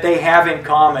that they have in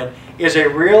common is a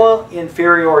real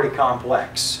inferiority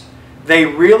complex. They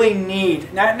really need,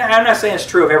 I'm not saying it's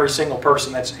true of every single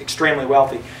person that's extremely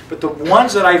wealthy, but the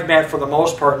ones that I've met for the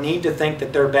most part need to think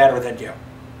that they're better than you.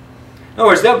 In other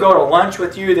words, they'll go to lunch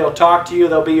with you, they'll talk to you,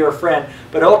 they'll be your friend,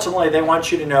 but ultimately they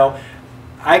want you to know,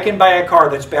 I can buy a car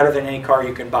that's better than any car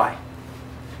you can buy.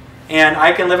 And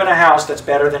I can live in a house that's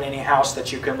better than any house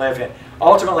that you can live in.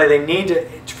 Ultimately, they need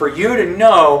for you to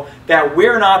know that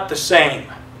we're not the same.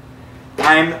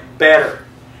 I'm better.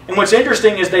 And what's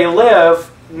interesting is they live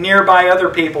nearby other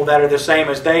people that are the same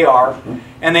as they are,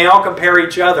 and they all compare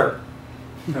each other.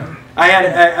 I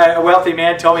had a wealthy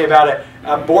man tell me about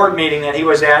a board meeting that he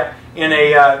was at in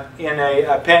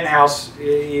a penthouse.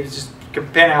 He was just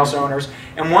penthouse owners,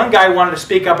 and one guy wanted to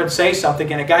speak up and say something,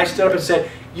 and a guy stood up and said,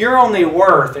 "You're only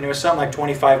worth," and it was something like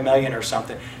 25 million or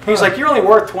something. He's like, "You're only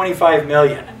worth 25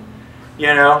 million.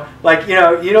 You know, like, you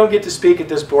know, you don't get to speak at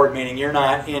this board meeting. You're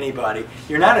not anybody.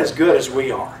 You're not as good as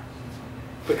we are.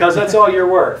 Because that's all you're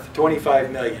worth,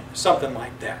 25 million, something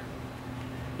like that."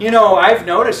 You know, I've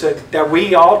noticed that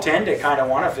we all tend to kind of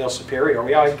want to feel superior.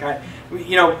 We all kind of,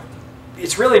 you know,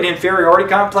 it's really an inferiority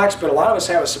complex, but a lot of us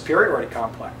have a superiority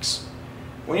complex.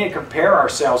 We need to compare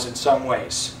ourselves in some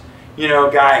ways. You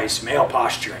know, guys, male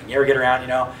posturing. You ever get around, you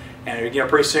know, and, you know,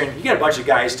 pretty soon you get a bunch of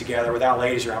guys together without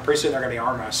ladies around. Pretty soon they're going to be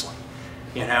arm wrestling,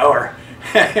 you know, or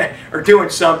or doing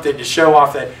something to show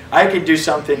off that I can do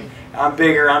something. I'm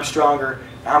bigger, I'm stronger,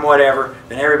 I'm whatever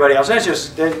than everybody else. That's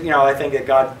just, you know, I think that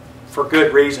God, for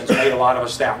good reasons, made a lot of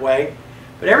us that way.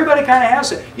 But everybody kind of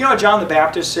has it. You know what John the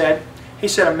Baptist said? He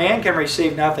said, a man can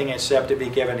receive nothing except it be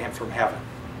given him from heaven.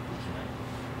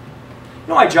 You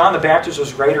know why John the Baptist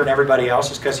was greater than everybody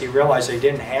else? Is because he realized they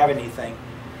didn't have anything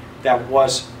that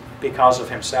was because of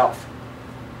himself.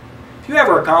 If you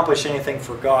ever accomplish anything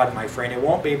for God, my friend, it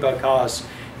won't be because,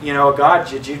 you know, God,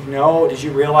 did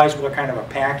you realize what kind of a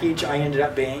package I ended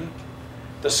up being?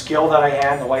 The skill that I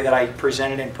had, the way that I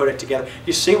presented and put it together.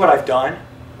 You see what I've done?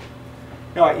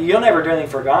 No, you'll never do anything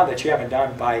for God that you haven't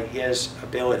done by His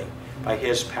ability, by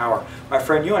His power. My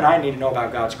friend, you and I need to know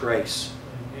about God's grace.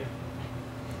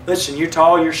 Listen, you're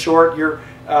tall, you're short,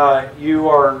 you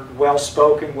are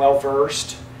well-spoken,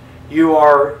 well-versed. You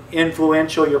are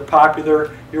influential, you're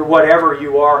popular, you're whatever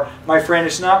you are. My friend,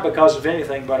 it's not because of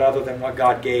anything but other than what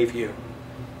God gave you.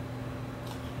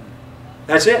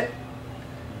 That's it.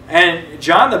 And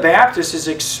John the Baptist is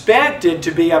expected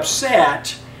to be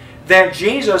upset that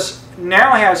Jesus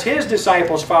now has his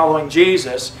disciples following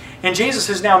Jesus, and Jesus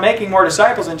is now making more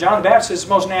disciples, and John the Baptist is the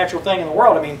most natural thing in the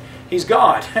world. I mean, he's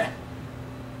God.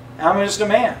 I'm just a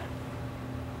man.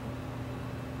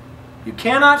 You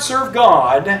cannot serve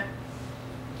God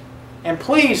and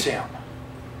please Him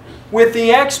with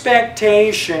the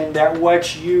expectation that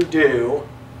what you do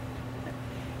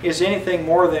is anything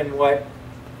more than what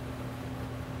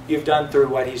you've done through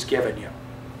what He's given you.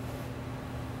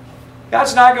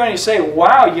 God's not going to say,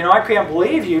 wow, you know, I can't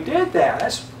believe you did that.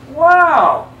 That's,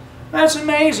 wow, that's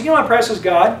amazing. You know what impresses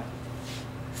God?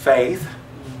 Faith.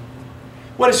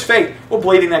 What is faith? Well,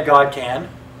 believing that God can.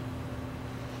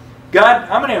 God,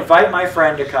 I'm going to invite my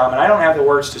friend to come, and I don't have the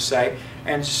words to say,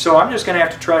 And so I'm just going to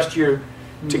have to trust you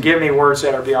to give me words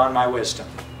that are beyond my wisdom.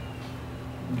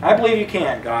 I believe you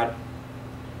can, God.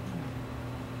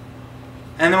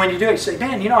 And then when you do it, you say,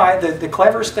 man, you know, the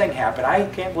cleverest thing happened. I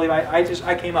can't believe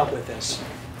I came up with this.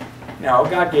 No,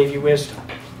 God gave you wisdom.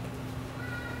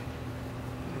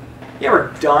 You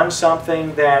ever done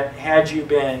something that had you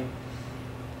been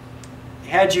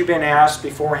asked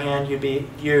beforehand,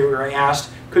 you were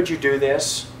asked, could you do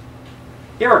this?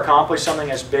 You ever accomplished something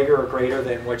that's bigger or greater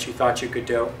than what you thought you could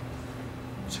do?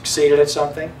 Succeeded at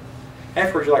something?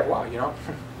 Afterwards you're like, wow, you know,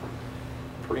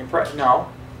 pretty impressive. No,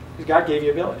 because God gave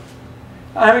you ability.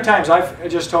 How many times I've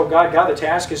just told God, God, the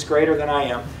task is greater than I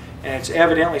am, and it's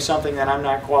evidently something that I'm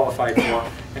not qualified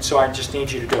for, and so I just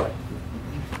need you to do it.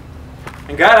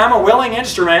 And God, I'm a willing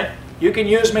instrument. You can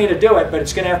use me to do it, but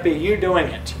it's going to have to be you doing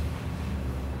it.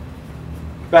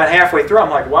 About halfway through, I'm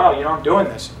like, wow, you know, I'm doing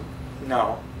this.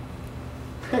 No.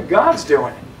 God's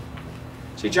doing it.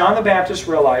 See, John the Baptist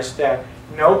realized that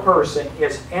no person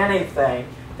is anything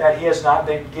that he has not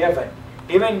been given.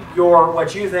 Even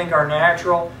what you think are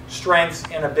natural strengths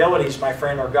and abilities, my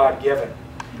friend, are God-given.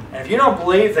 And if you don't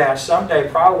believe that, someday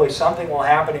probably something will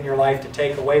happen in your life to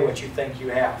take away what you think you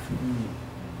have.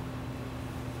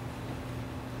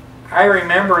 I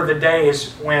remember the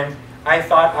days when I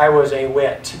thought I was a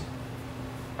wit.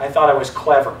 I thought I was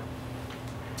clever.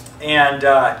 And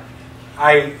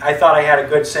I thought I had a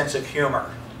good sense of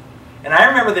humor. And I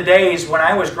remember the days when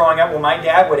I was growing up when my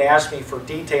dad would ask me for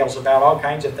details about all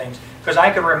kinds of things because I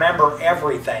could remember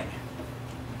everything.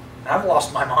 And I've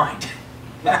lost my mind.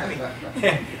 I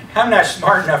mean, I'm not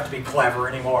smart enough to be clever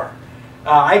anymore.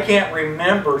 I can't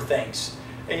remember things.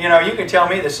 You know, you can tell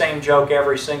me the same joke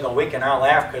every single week and I'll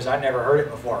laugh because I've never heard it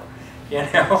before. You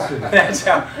know, that's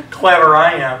how clever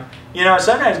I am. You know,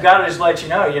 sometimes God will just let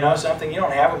you know something you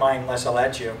don't have in mind unless I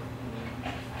let you.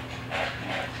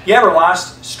 You ever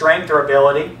lost strength or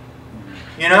ability?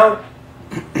 You know,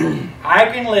 I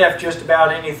can lift just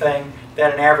about anything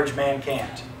that an average man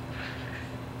can't.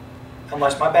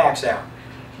 Unless my back's out.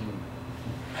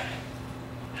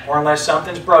 Or unless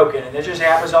something's broken. And it just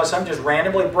happens, something just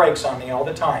randomly breaks on me all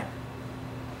the time.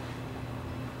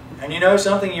 And you know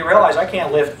something, you realize I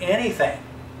can't lift anything.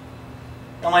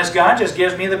 Unless God just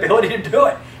gives me the ability to do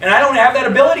it. And I don't have that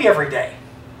ability every day.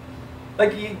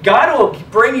 Like, God will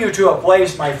bring you to a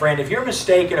place, my friend, if you're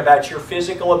mistaken about your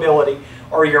physical ability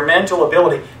or your mental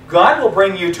ability, God will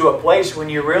bring you to a place when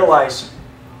you realize,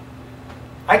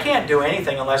 I can't do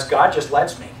anything unless God just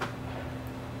lets me.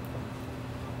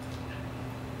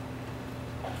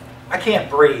 I can't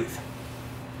breathe.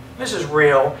 This is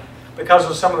real because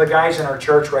of some of the guys in our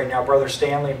church right now, Brother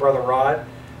Stanley and Brother Rod,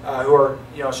 who are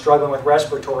struggling with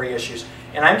respiratory issues.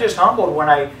 And I'm just humbled when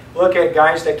I look at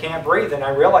guys that can't breathe and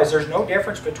I realize there's no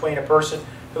difference between a person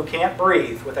who can't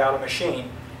breathe without a machine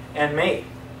and me.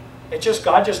 It's just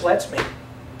God just lets me.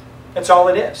 That's all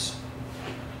it is.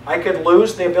 I could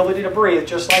lose the ability to breathe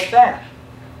just like that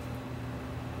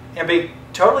and be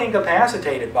totally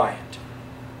incapacitated by it.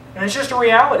 And it's just a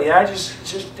reality. It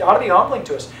just ought to be humbling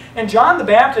to us. And John the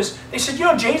Baptist, they said, you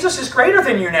know, Jesus is greater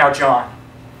than you now, John.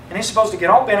 And he's supposed to get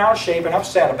all bent out of shape and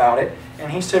upset about it. And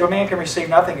he said, a man can receive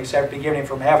nothing except be given him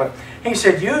from heaven. He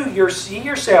said, you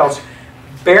yourselves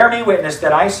bear me witness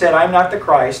that I said I'm not the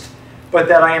Christ, but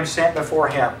that I am sent before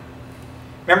him.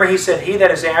 Remember he said, he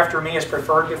that is after me is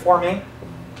preferred before me?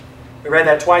 We read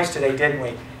that twice today, didn't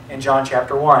we? In John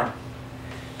chapter 1.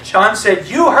 John said,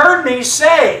 you heard me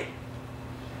say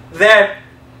that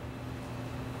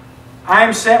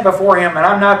I'm sent before him and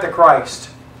I'm not the Christ.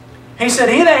 He said,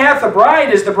 he that hath the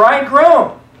bride is the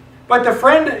bridegroom. But the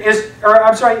friend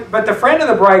of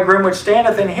the bridegroom which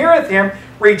standeth and heareth him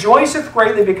rejoiceth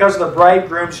greatly because of the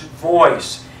bridegroom's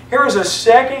voice. Here is a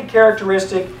second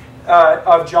characteristic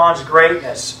of John's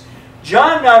greatness.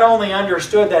 John not only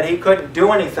understood that he couldn't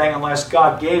do anything unless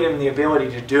God gave him the ability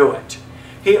to do it,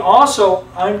 he also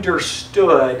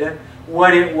understood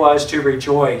what it was to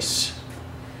rejoice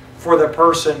for the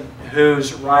person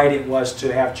whose right it was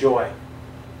to have joy.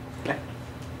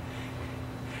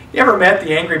 You ever met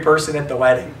the angry person at the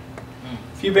wedding?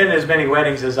 If you've been to as many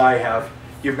weddings as I have,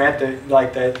 you've met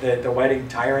the wedding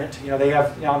tyrant. You know, they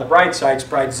have, on the bride side,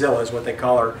 Bridezilla is what they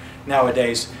call her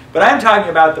nowadays. But I'm talking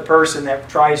about the person that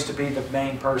tries to be the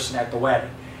main person at the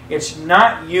wedding. It's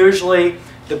not usually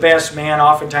the best man.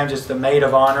 Oftentimes it's the maid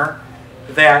of honor.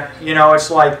 That, it's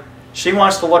like she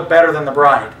wants to look better than the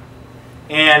bride.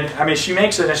 And, I mean, she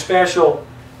makes it a special,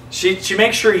 she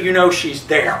makes sure you know she's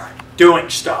there doing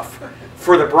stuff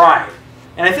for the bride.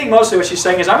 And I think mostly what she's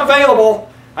saying is, I'm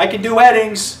available. I can do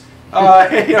weddings.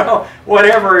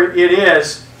 Whatever it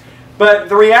is. But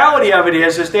the reality of it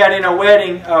is that in a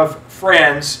wedding of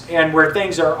friends and where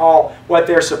things are all what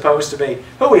they're supposed to be,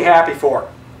 who are we happy for?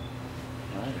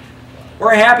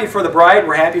 We're happy for the bride,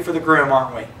 we're happy for the groom,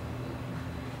 aren't we?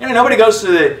 You know, nobody goes to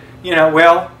the,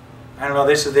 well, I don't know,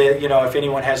 this is the, if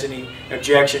anyone has any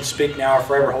objections, speak now or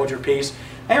forever hold your peace.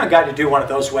 I haven't gotten to do one of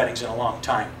those weddings in a long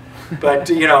time. But,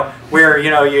 where,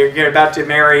 you're about to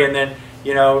marry and then,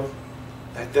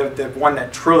 the one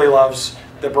that truly loves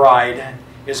the bride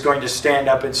is going to stand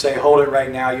up and say, hold it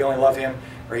right now, you only love him,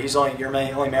 or you're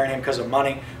only marrying him because of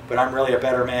money, but I'm really a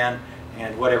better man,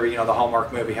 and whatever, the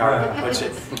Hallmark movie, however he puts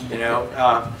it,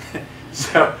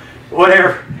 So,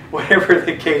 whatever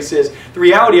the case is, the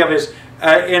reality of it is,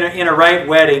 in a right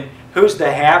wedding, who's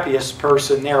the happiest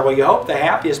person there? Well, you hope the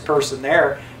happiest person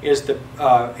there is the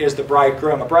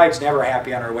bridegroom. A bride's never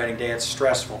happy on her wedding day. It's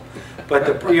stressful.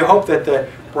 But you hope that the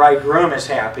bridegroom is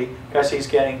happy because he's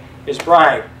getting his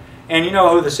bride. And you know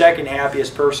who the second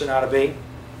happiest person ought to be?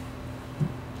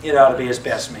 It ought to be his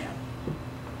best man.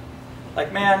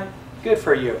 Like, man, good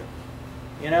for you.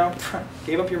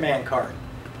 Gave up your man card.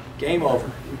 Game over.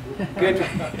 Good.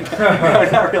 No,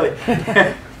 not really.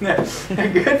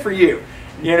 Good for you.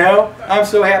 I'm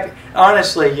so happy.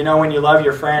 Honestly, when you love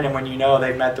your friend and when you know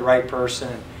they've met the right person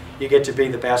and you get to be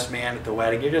the best man at the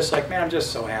wedding, you're just like, man, I'm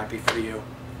just so happy for you.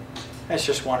 That's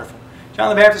just wonderful.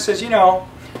 John the Baptist says,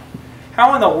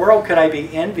 how in the world could I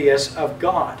be envious of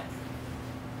God?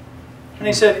 And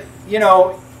he said,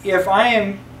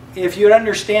 if you'd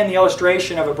understand the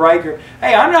illustration of a bridegroom,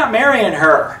 hey, I'm not marrying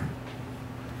her.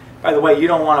 By the way, you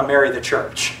don't want to marry the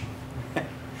church.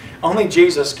 Only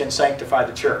Jesus can sanctify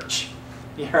the church.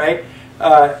 Right?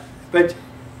 But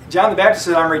John the Baptist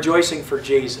said, I'm rejoicing for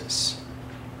Jesus.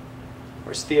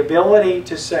 It's the ability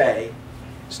to say,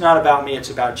 it's not about me, it's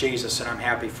about Jesus, and I'm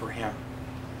happy for Him.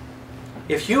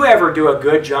 If you ever do a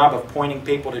good job of pointing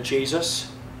people to Jesus,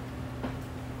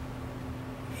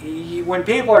 when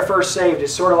people are first saved,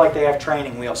 it's sort of like they have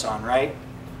training wheels on, right?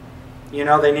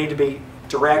 They need to be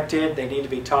directed, they need to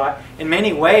be taught. In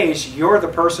many ways, you're the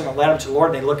person that led them to the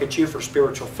Lord, and they look at you for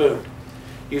spiritual food.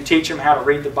 You teach them how to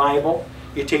read the Bible.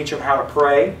 You teach them how to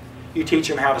pray. You teach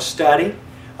them how to study.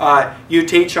 You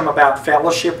teach them about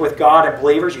fellowship with God and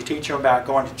believers. You teach them about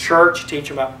going to church. You teach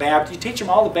them about baptism. You teach them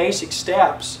all the basic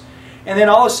steps. And then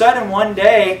all of a sudden, one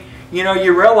day,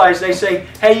 you realize they say,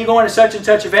 hey, you going to such and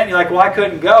such event? And you're like, well, I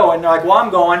couldn't go. And they're like, well,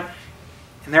 I'm going.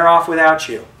 And they're off without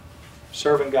you,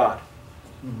 serving God.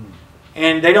 Mm-hmm.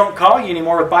 And they don't call you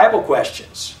anymore with Bible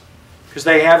questions because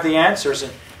they have the answers.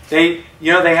 And they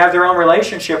have their own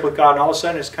relationship with God. And all of a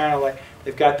sudden, it's kind of like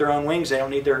they've got their own wings. They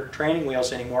don't need their training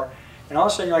wheels anymore. And all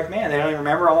of a sudden, you're like, man, they don't even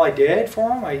remember all I did for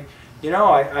them.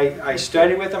 I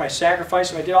studied with them. I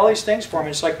sacrificed them. I did all these things for them. And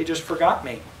it's like they just forgot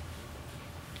me.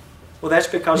 Well, that's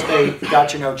because they got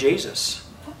to know Jesus.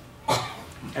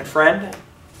 And friend,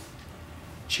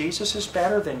 Jesus is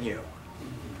better than you.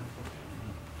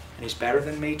 And He's better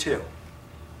than me too.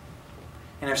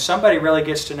 And if somebody really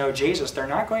gets to know Jesus, they're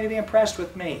not going to be impressed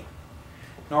with me.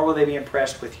 Nor will they be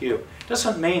impressed with you.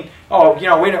 Doesn't mean, oh,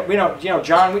 we don't,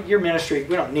 John, your ministry,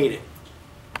 we don't need it.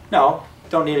 No,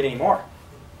 don't need it anymore.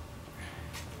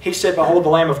 He said, behold the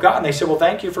Lamb of God. And they said, well,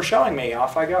 thank you for showing me.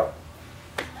 Off I go.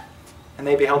 And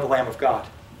they beheld the Lamb of God.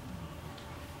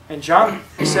 And John,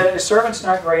 he said, a servant's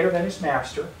not greater than his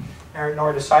master,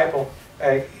 nor a disciple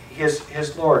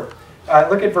his Lord.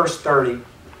 Look at verse 30,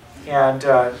 and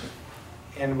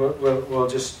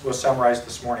we'll summarize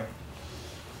this morning.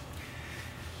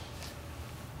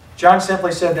 John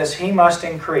simply said this, he must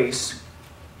increase,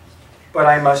 but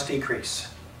I must decrease.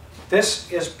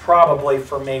 This is probably,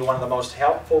 for me, one of the most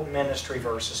helpful ministry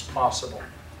verses possible.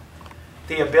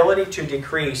 The ability to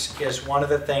decrease is one of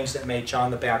the things that made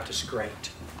John the Baptist great.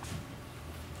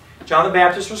 John the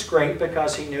Baptist was great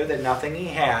because he knew that nothing he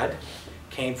had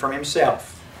came from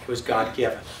himself. It was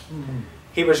God-given. Mm-hmm.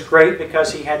 He was great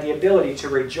because he had the ability to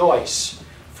rejoice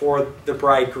for the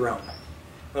bridegroom.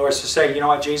 In other words, to say, you know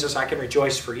what, Jesus, I can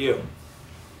rejoice for you.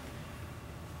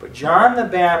 But John the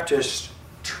Baptist's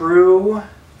true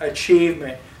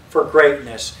achievement for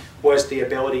greatness was the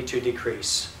ability to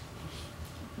decrease.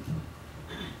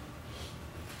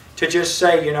 To just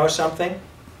say, you know something?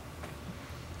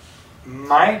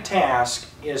 My task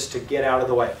is to get out of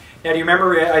the way. Now, do you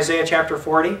remember Isaiah chapter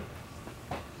 40?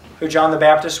 Who John the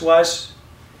Baptist was?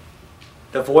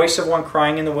 The voice of one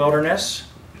crying in the wilderness,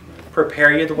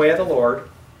 prepare ye the way of the Lord,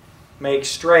 make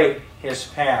straight His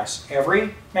paths.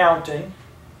 Every mountain,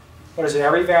 what is it?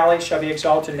 Every valley shall be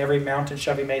exalted and every mountain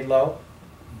shall be made low.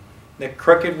 The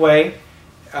crooked way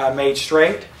made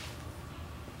straight.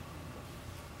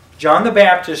 John the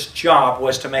Baptist's job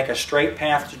was to make a straight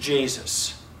path to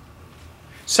Jesus.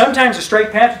 Sometimes a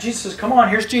straight path to Jesus says, come on,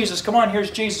 here's Jesus. Come on,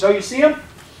 here's Jesus. Oh, you see him?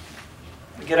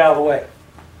 Get out of the way.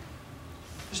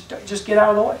 Just get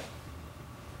out of the way.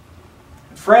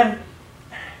 Friend,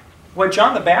 what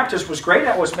John the Baptist was great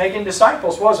at was making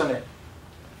disciples, wasn't it?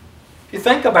 If you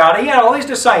think about it, he had all these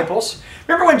disciples.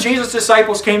 Remember when Jesus'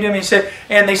 disciples came to him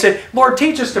and they said, Lord,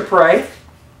 teach us to pray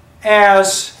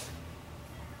as,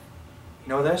 you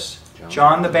know this?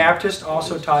 John the Baptist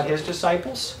also taught his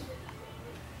disciples.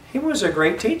 He was a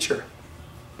great teacher.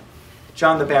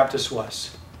 John the Baptist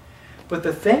was. But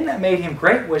the thing that made him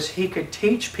great was he could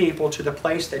teach people to the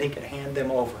place that he could hand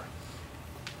them over.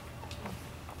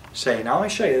 Say, now let me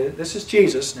show you. This is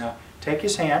Jesus. Now, take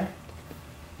his hand.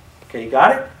 Okay, you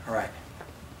got it? All right.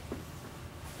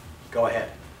 Go ahead.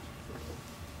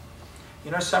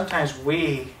 You know, sometimes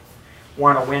we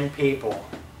want to win people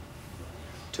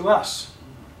to us.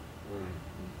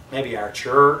 Maybe our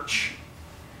church.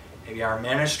 Maybe our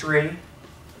ministry.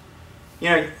 You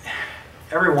know,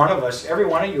 every one of us, every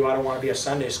one of you ought to want to be a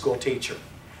Sunday school teacher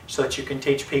so that you can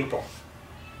teach people.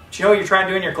 But you know what you're trying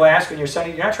to do in your class when you're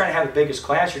Sunday? You're not trying to have the biggest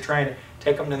class. You're trying to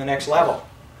take them to the next level.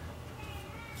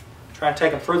 You're trying to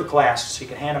take them through the class so you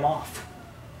can hand them off.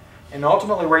 And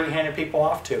ultimately, where are you handing people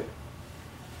off to?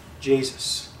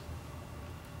 Jesus.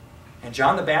 And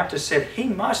John the Baptist said, he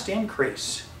must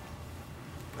increase,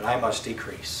 but I must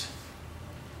decrease.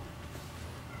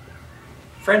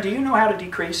 Friend, do you know how to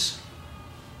decrease?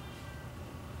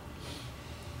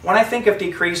 When I think of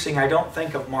decreasing, I don't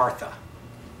think of Martha.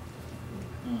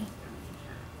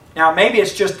 Now, maybe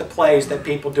it's just the plays that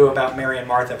people do about Mary and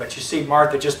Martha, but you see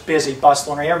Martha just busy,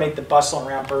 bustling around. You ever meet the bustling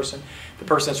around person? The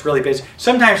person that's really busy.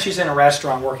 Sometimes she's in a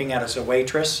restaurant working as a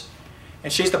waitress,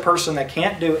 and she's the person that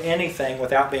can't do anything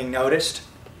without being noticed.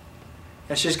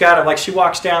 And she's got to, like she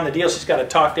walks down the deal, she's got to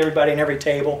talk to everybody in every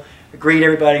table, greet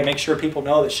everybody, make sure people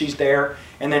know that she's there.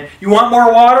 And then, you want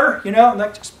more water? You know,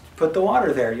 like, just put the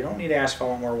water there. You don't need to ask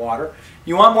for more water.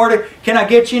 You want more can I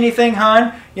get you anything,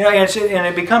 hon? You know, and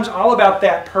it becomes all about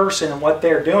that person and what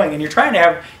they're doing. And you try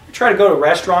to go to a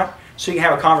restaurant so you can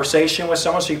have a conversation with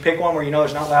someone, so you pick one where you know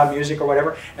there's not loud music or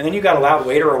whatever, and then you got a loud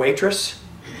waiter or waitress.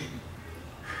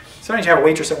 Sometimes you have a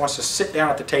waitress that wants to sit down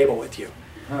at the table with you,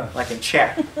 like and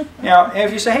chat. Now,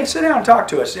 if you say, hey, sit down and talk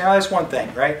to us, you know, that's one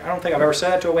thing, right? I don't think I've ever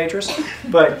said that to a waitress,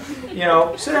 but, you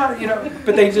know, sit down, you know,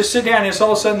 but they just sit down and it's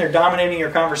all of a sudden they're dominating your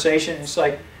conversation. It's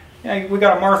like, you know, we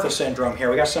got a Martha syndrome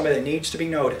here. We got somebody that needs to be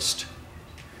noticed.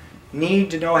 Need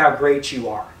to know how great you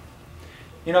are.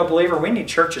 You know, believer, we need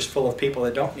churches full of people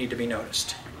that don't need to be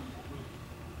noticed.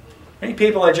 We need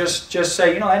people that just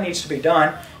say, you know, that needs to be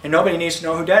done, and nobody needs to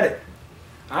know who did it.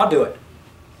 I'll do it.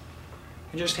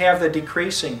 And just have the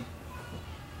decreasing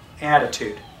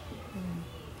attitude.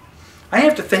 I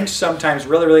have to think sometimes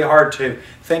really, really hard to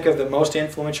think of the most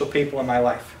influential people in my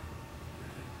life.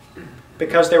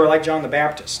 Because they were like John the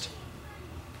Baptist.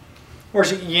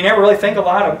 Whereas you never really think a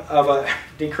lot of a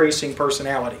decreasing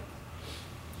personality.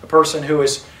 A person who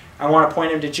is, I want to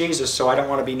point him to Jesus, so I don't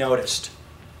want to be noticed.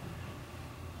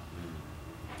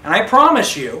 And I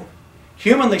promise you,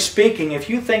 humanly speaking, if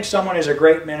you think someone is a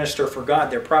great minister for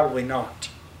God, they're probably not.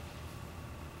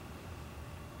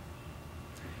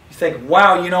 You think,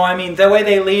 wow, you know, I mean, the way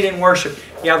they lead in worship,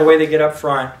 yeah, the way they get up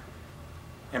front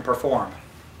and perform.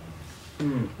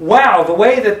 Wow, the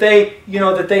way that they, you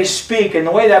know, that they speak, and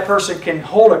the way that person can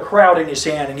hold a crowd in his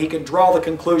hand, and he can draw the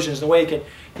conclusions, the way he can,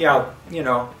 yeah, you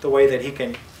know, the way that he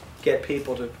can get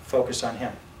people to focus on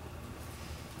him.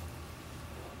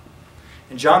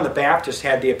 And John the Baptist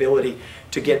had the ability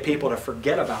to get people to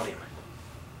forget about him.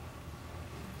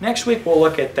 Next week we'll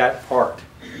look at that part.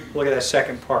 We'll look at that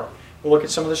second part. We'll look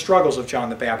at some of the struggles of John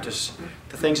the Baptist,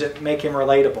 the things that make him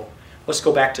relatable. Let's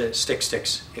go back to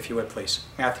sticks, if you would, please.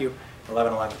 Matthew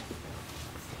 11:11.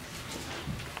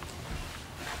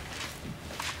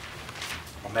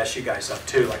 I'll mess you guys up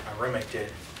too, like my roommate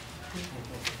did.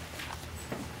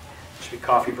 Should be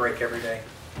coffee break every day.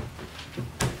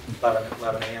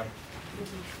 11 a.m.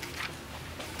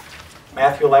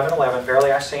 Matthew 11:11.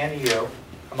 Verily I say unto you,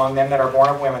 among them that are born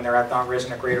of women, there hath not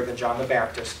risen a greater than John the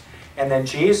Baptist. And then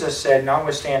Jesus said,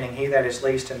 notwithstanding, he that is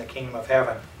least in the kingdom of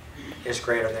heaven is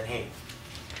greater than he.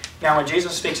 Now, when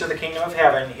Jesus speaks of the kingdom of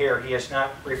heaven here, he is not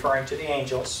referring to the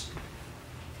angels.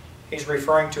 He's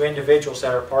referring to individuals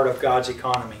that are part of God's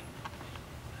economy.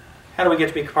 How do we get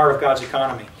to be part of God's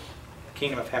economy? The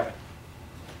kingdom of heaven.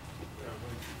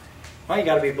 Well, you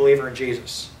got to be a believer in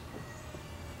Jesus.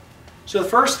 So the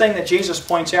first thing that Jesus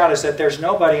points out is that there's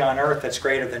nobody on earth that's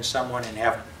greater than someone in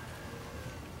heaven.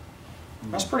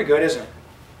 That's pretty good, isn't it?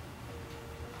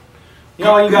 You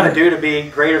know all you got to do to be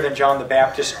greater than John the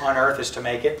Baptist on earth is to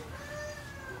make it?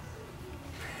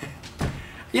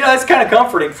 You know, that's kind of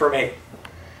comforting for me.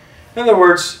 In other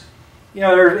words, you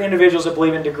know, there are individuals that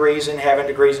believe in degrees in heaven,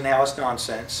 degrees in hell. It's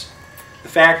nonsense. The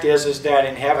fact is that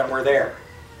in heaven we're there.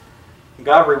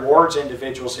 God rewards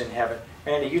individuals in heaven.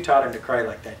 Randy, you taught him to cry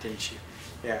like that, didn't you?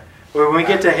 Yeah. When we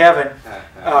get to heaven,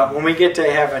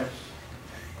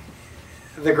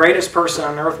 the greatest person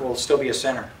on earth will still be a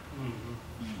sinner.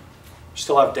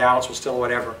 Still have doubts, will still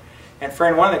whatever. And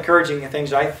friend, one of the encouraging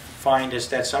things I find is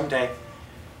that someday,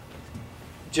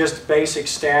 just basic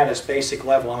status, basic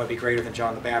level, I'm going to be greater than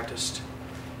John the Baptist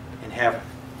in heaven.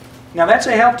 Now that's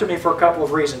a help to me for a couple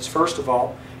of reasons. First of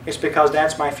all, it's because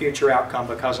that's my future outcome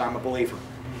because I'm a believer.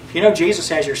 If you know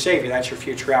Jesus as your Savior, that's your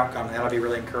future outcome, and that'll be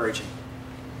really encouraging.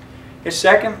 It's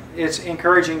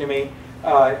encouraging to me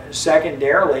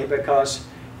secondarily because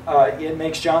it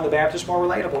makes John the Baptist more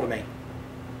relatable to me.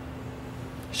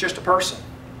 He's just a person.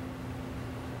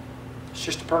 He's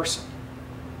just a person.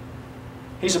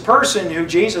 He's a person who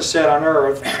Jesus said on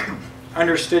earth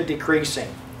understood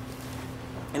decreasing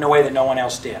in a way that no one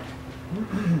else did.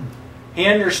 He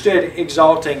understood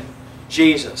exalting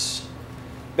Jesus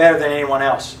better than anyone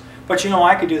else. But you know,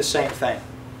 I could do the same thing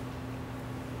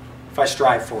if I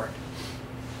strive for it.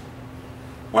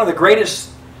 One of the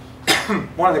greatest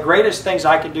things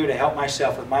I can do to help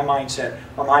myself with my mindset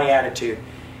or my attitude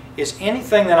is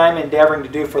anything that I'm endeavoring to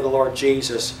do for the Lord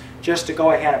Jesus, just to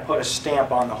go ahead and put a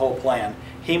stamp on the whole plan.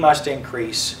 He must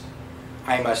increase,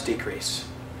 I must decrease.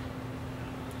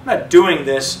 I'm not doing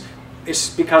this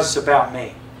because it's about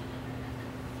me.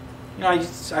 You know,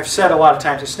 I've said a lot of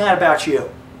times, it's not about you.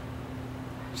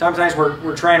 Sometimes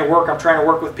we're trying to work, I'm trying to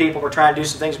work with people, we're trying to do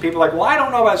some things, and people are like, well, I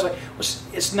don't know about it. It's like,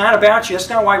 well, it's not about you, that's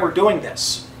not why we're doing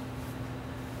this.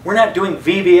 We're not doing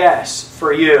VBS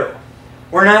for you.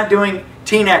 We're not doing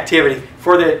teen activity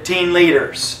for the teen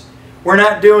leaders. We're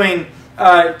not doing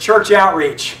church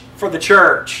outreach for the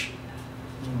church.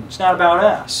 It's not about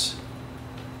us.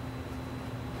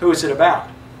 Who is it about?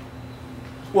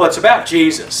 Well, it's about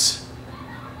Jesus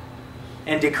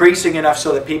and decreasing enough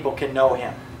so that people can know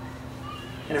Him.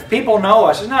 And if people know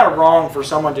us, it's not wrong for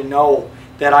someone to know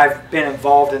that I've been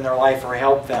involved in their life or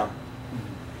helped them.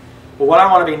 But what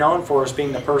I want to be known for is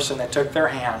being the person that took their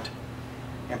hand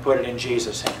and put it in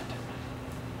Jesus' hand.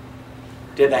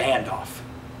 Did the handoff.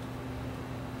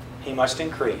 He must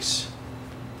increase.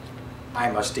 I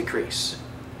must decrease.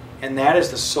 And that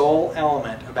is the sole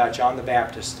element about John the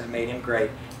Baptist that made him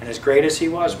great. And as great as he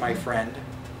was, my friend,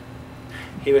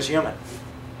 he was human.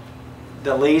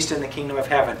 The least in the kingdom of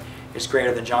heaven is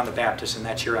greater than John the Baptist, and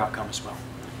that's your outcome as well.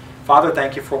 Father,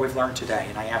 thank you for what we've learned today.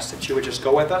 And I ask that you would just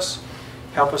go with us.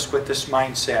 Help us with this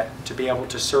mindset to be able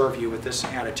to serve you with this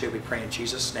attitude. We pray in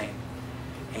Jesus' name.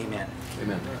 Amen.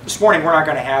 Amen. This morning we're not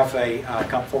going to have a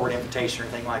come forward invitation or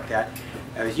anything like that.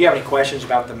 If you have any questions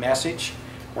about the message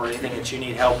or anything that you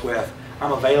need help with,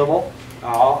 I'm available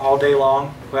all day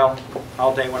long. Well,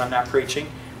 all day when I'm not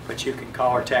preaching, but you can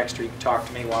call or text or you can talk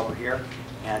to me while we're here,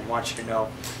 and want you to know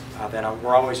that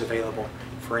we're always available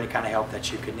for any kind of help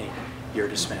that you could need. You're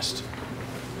dismissed.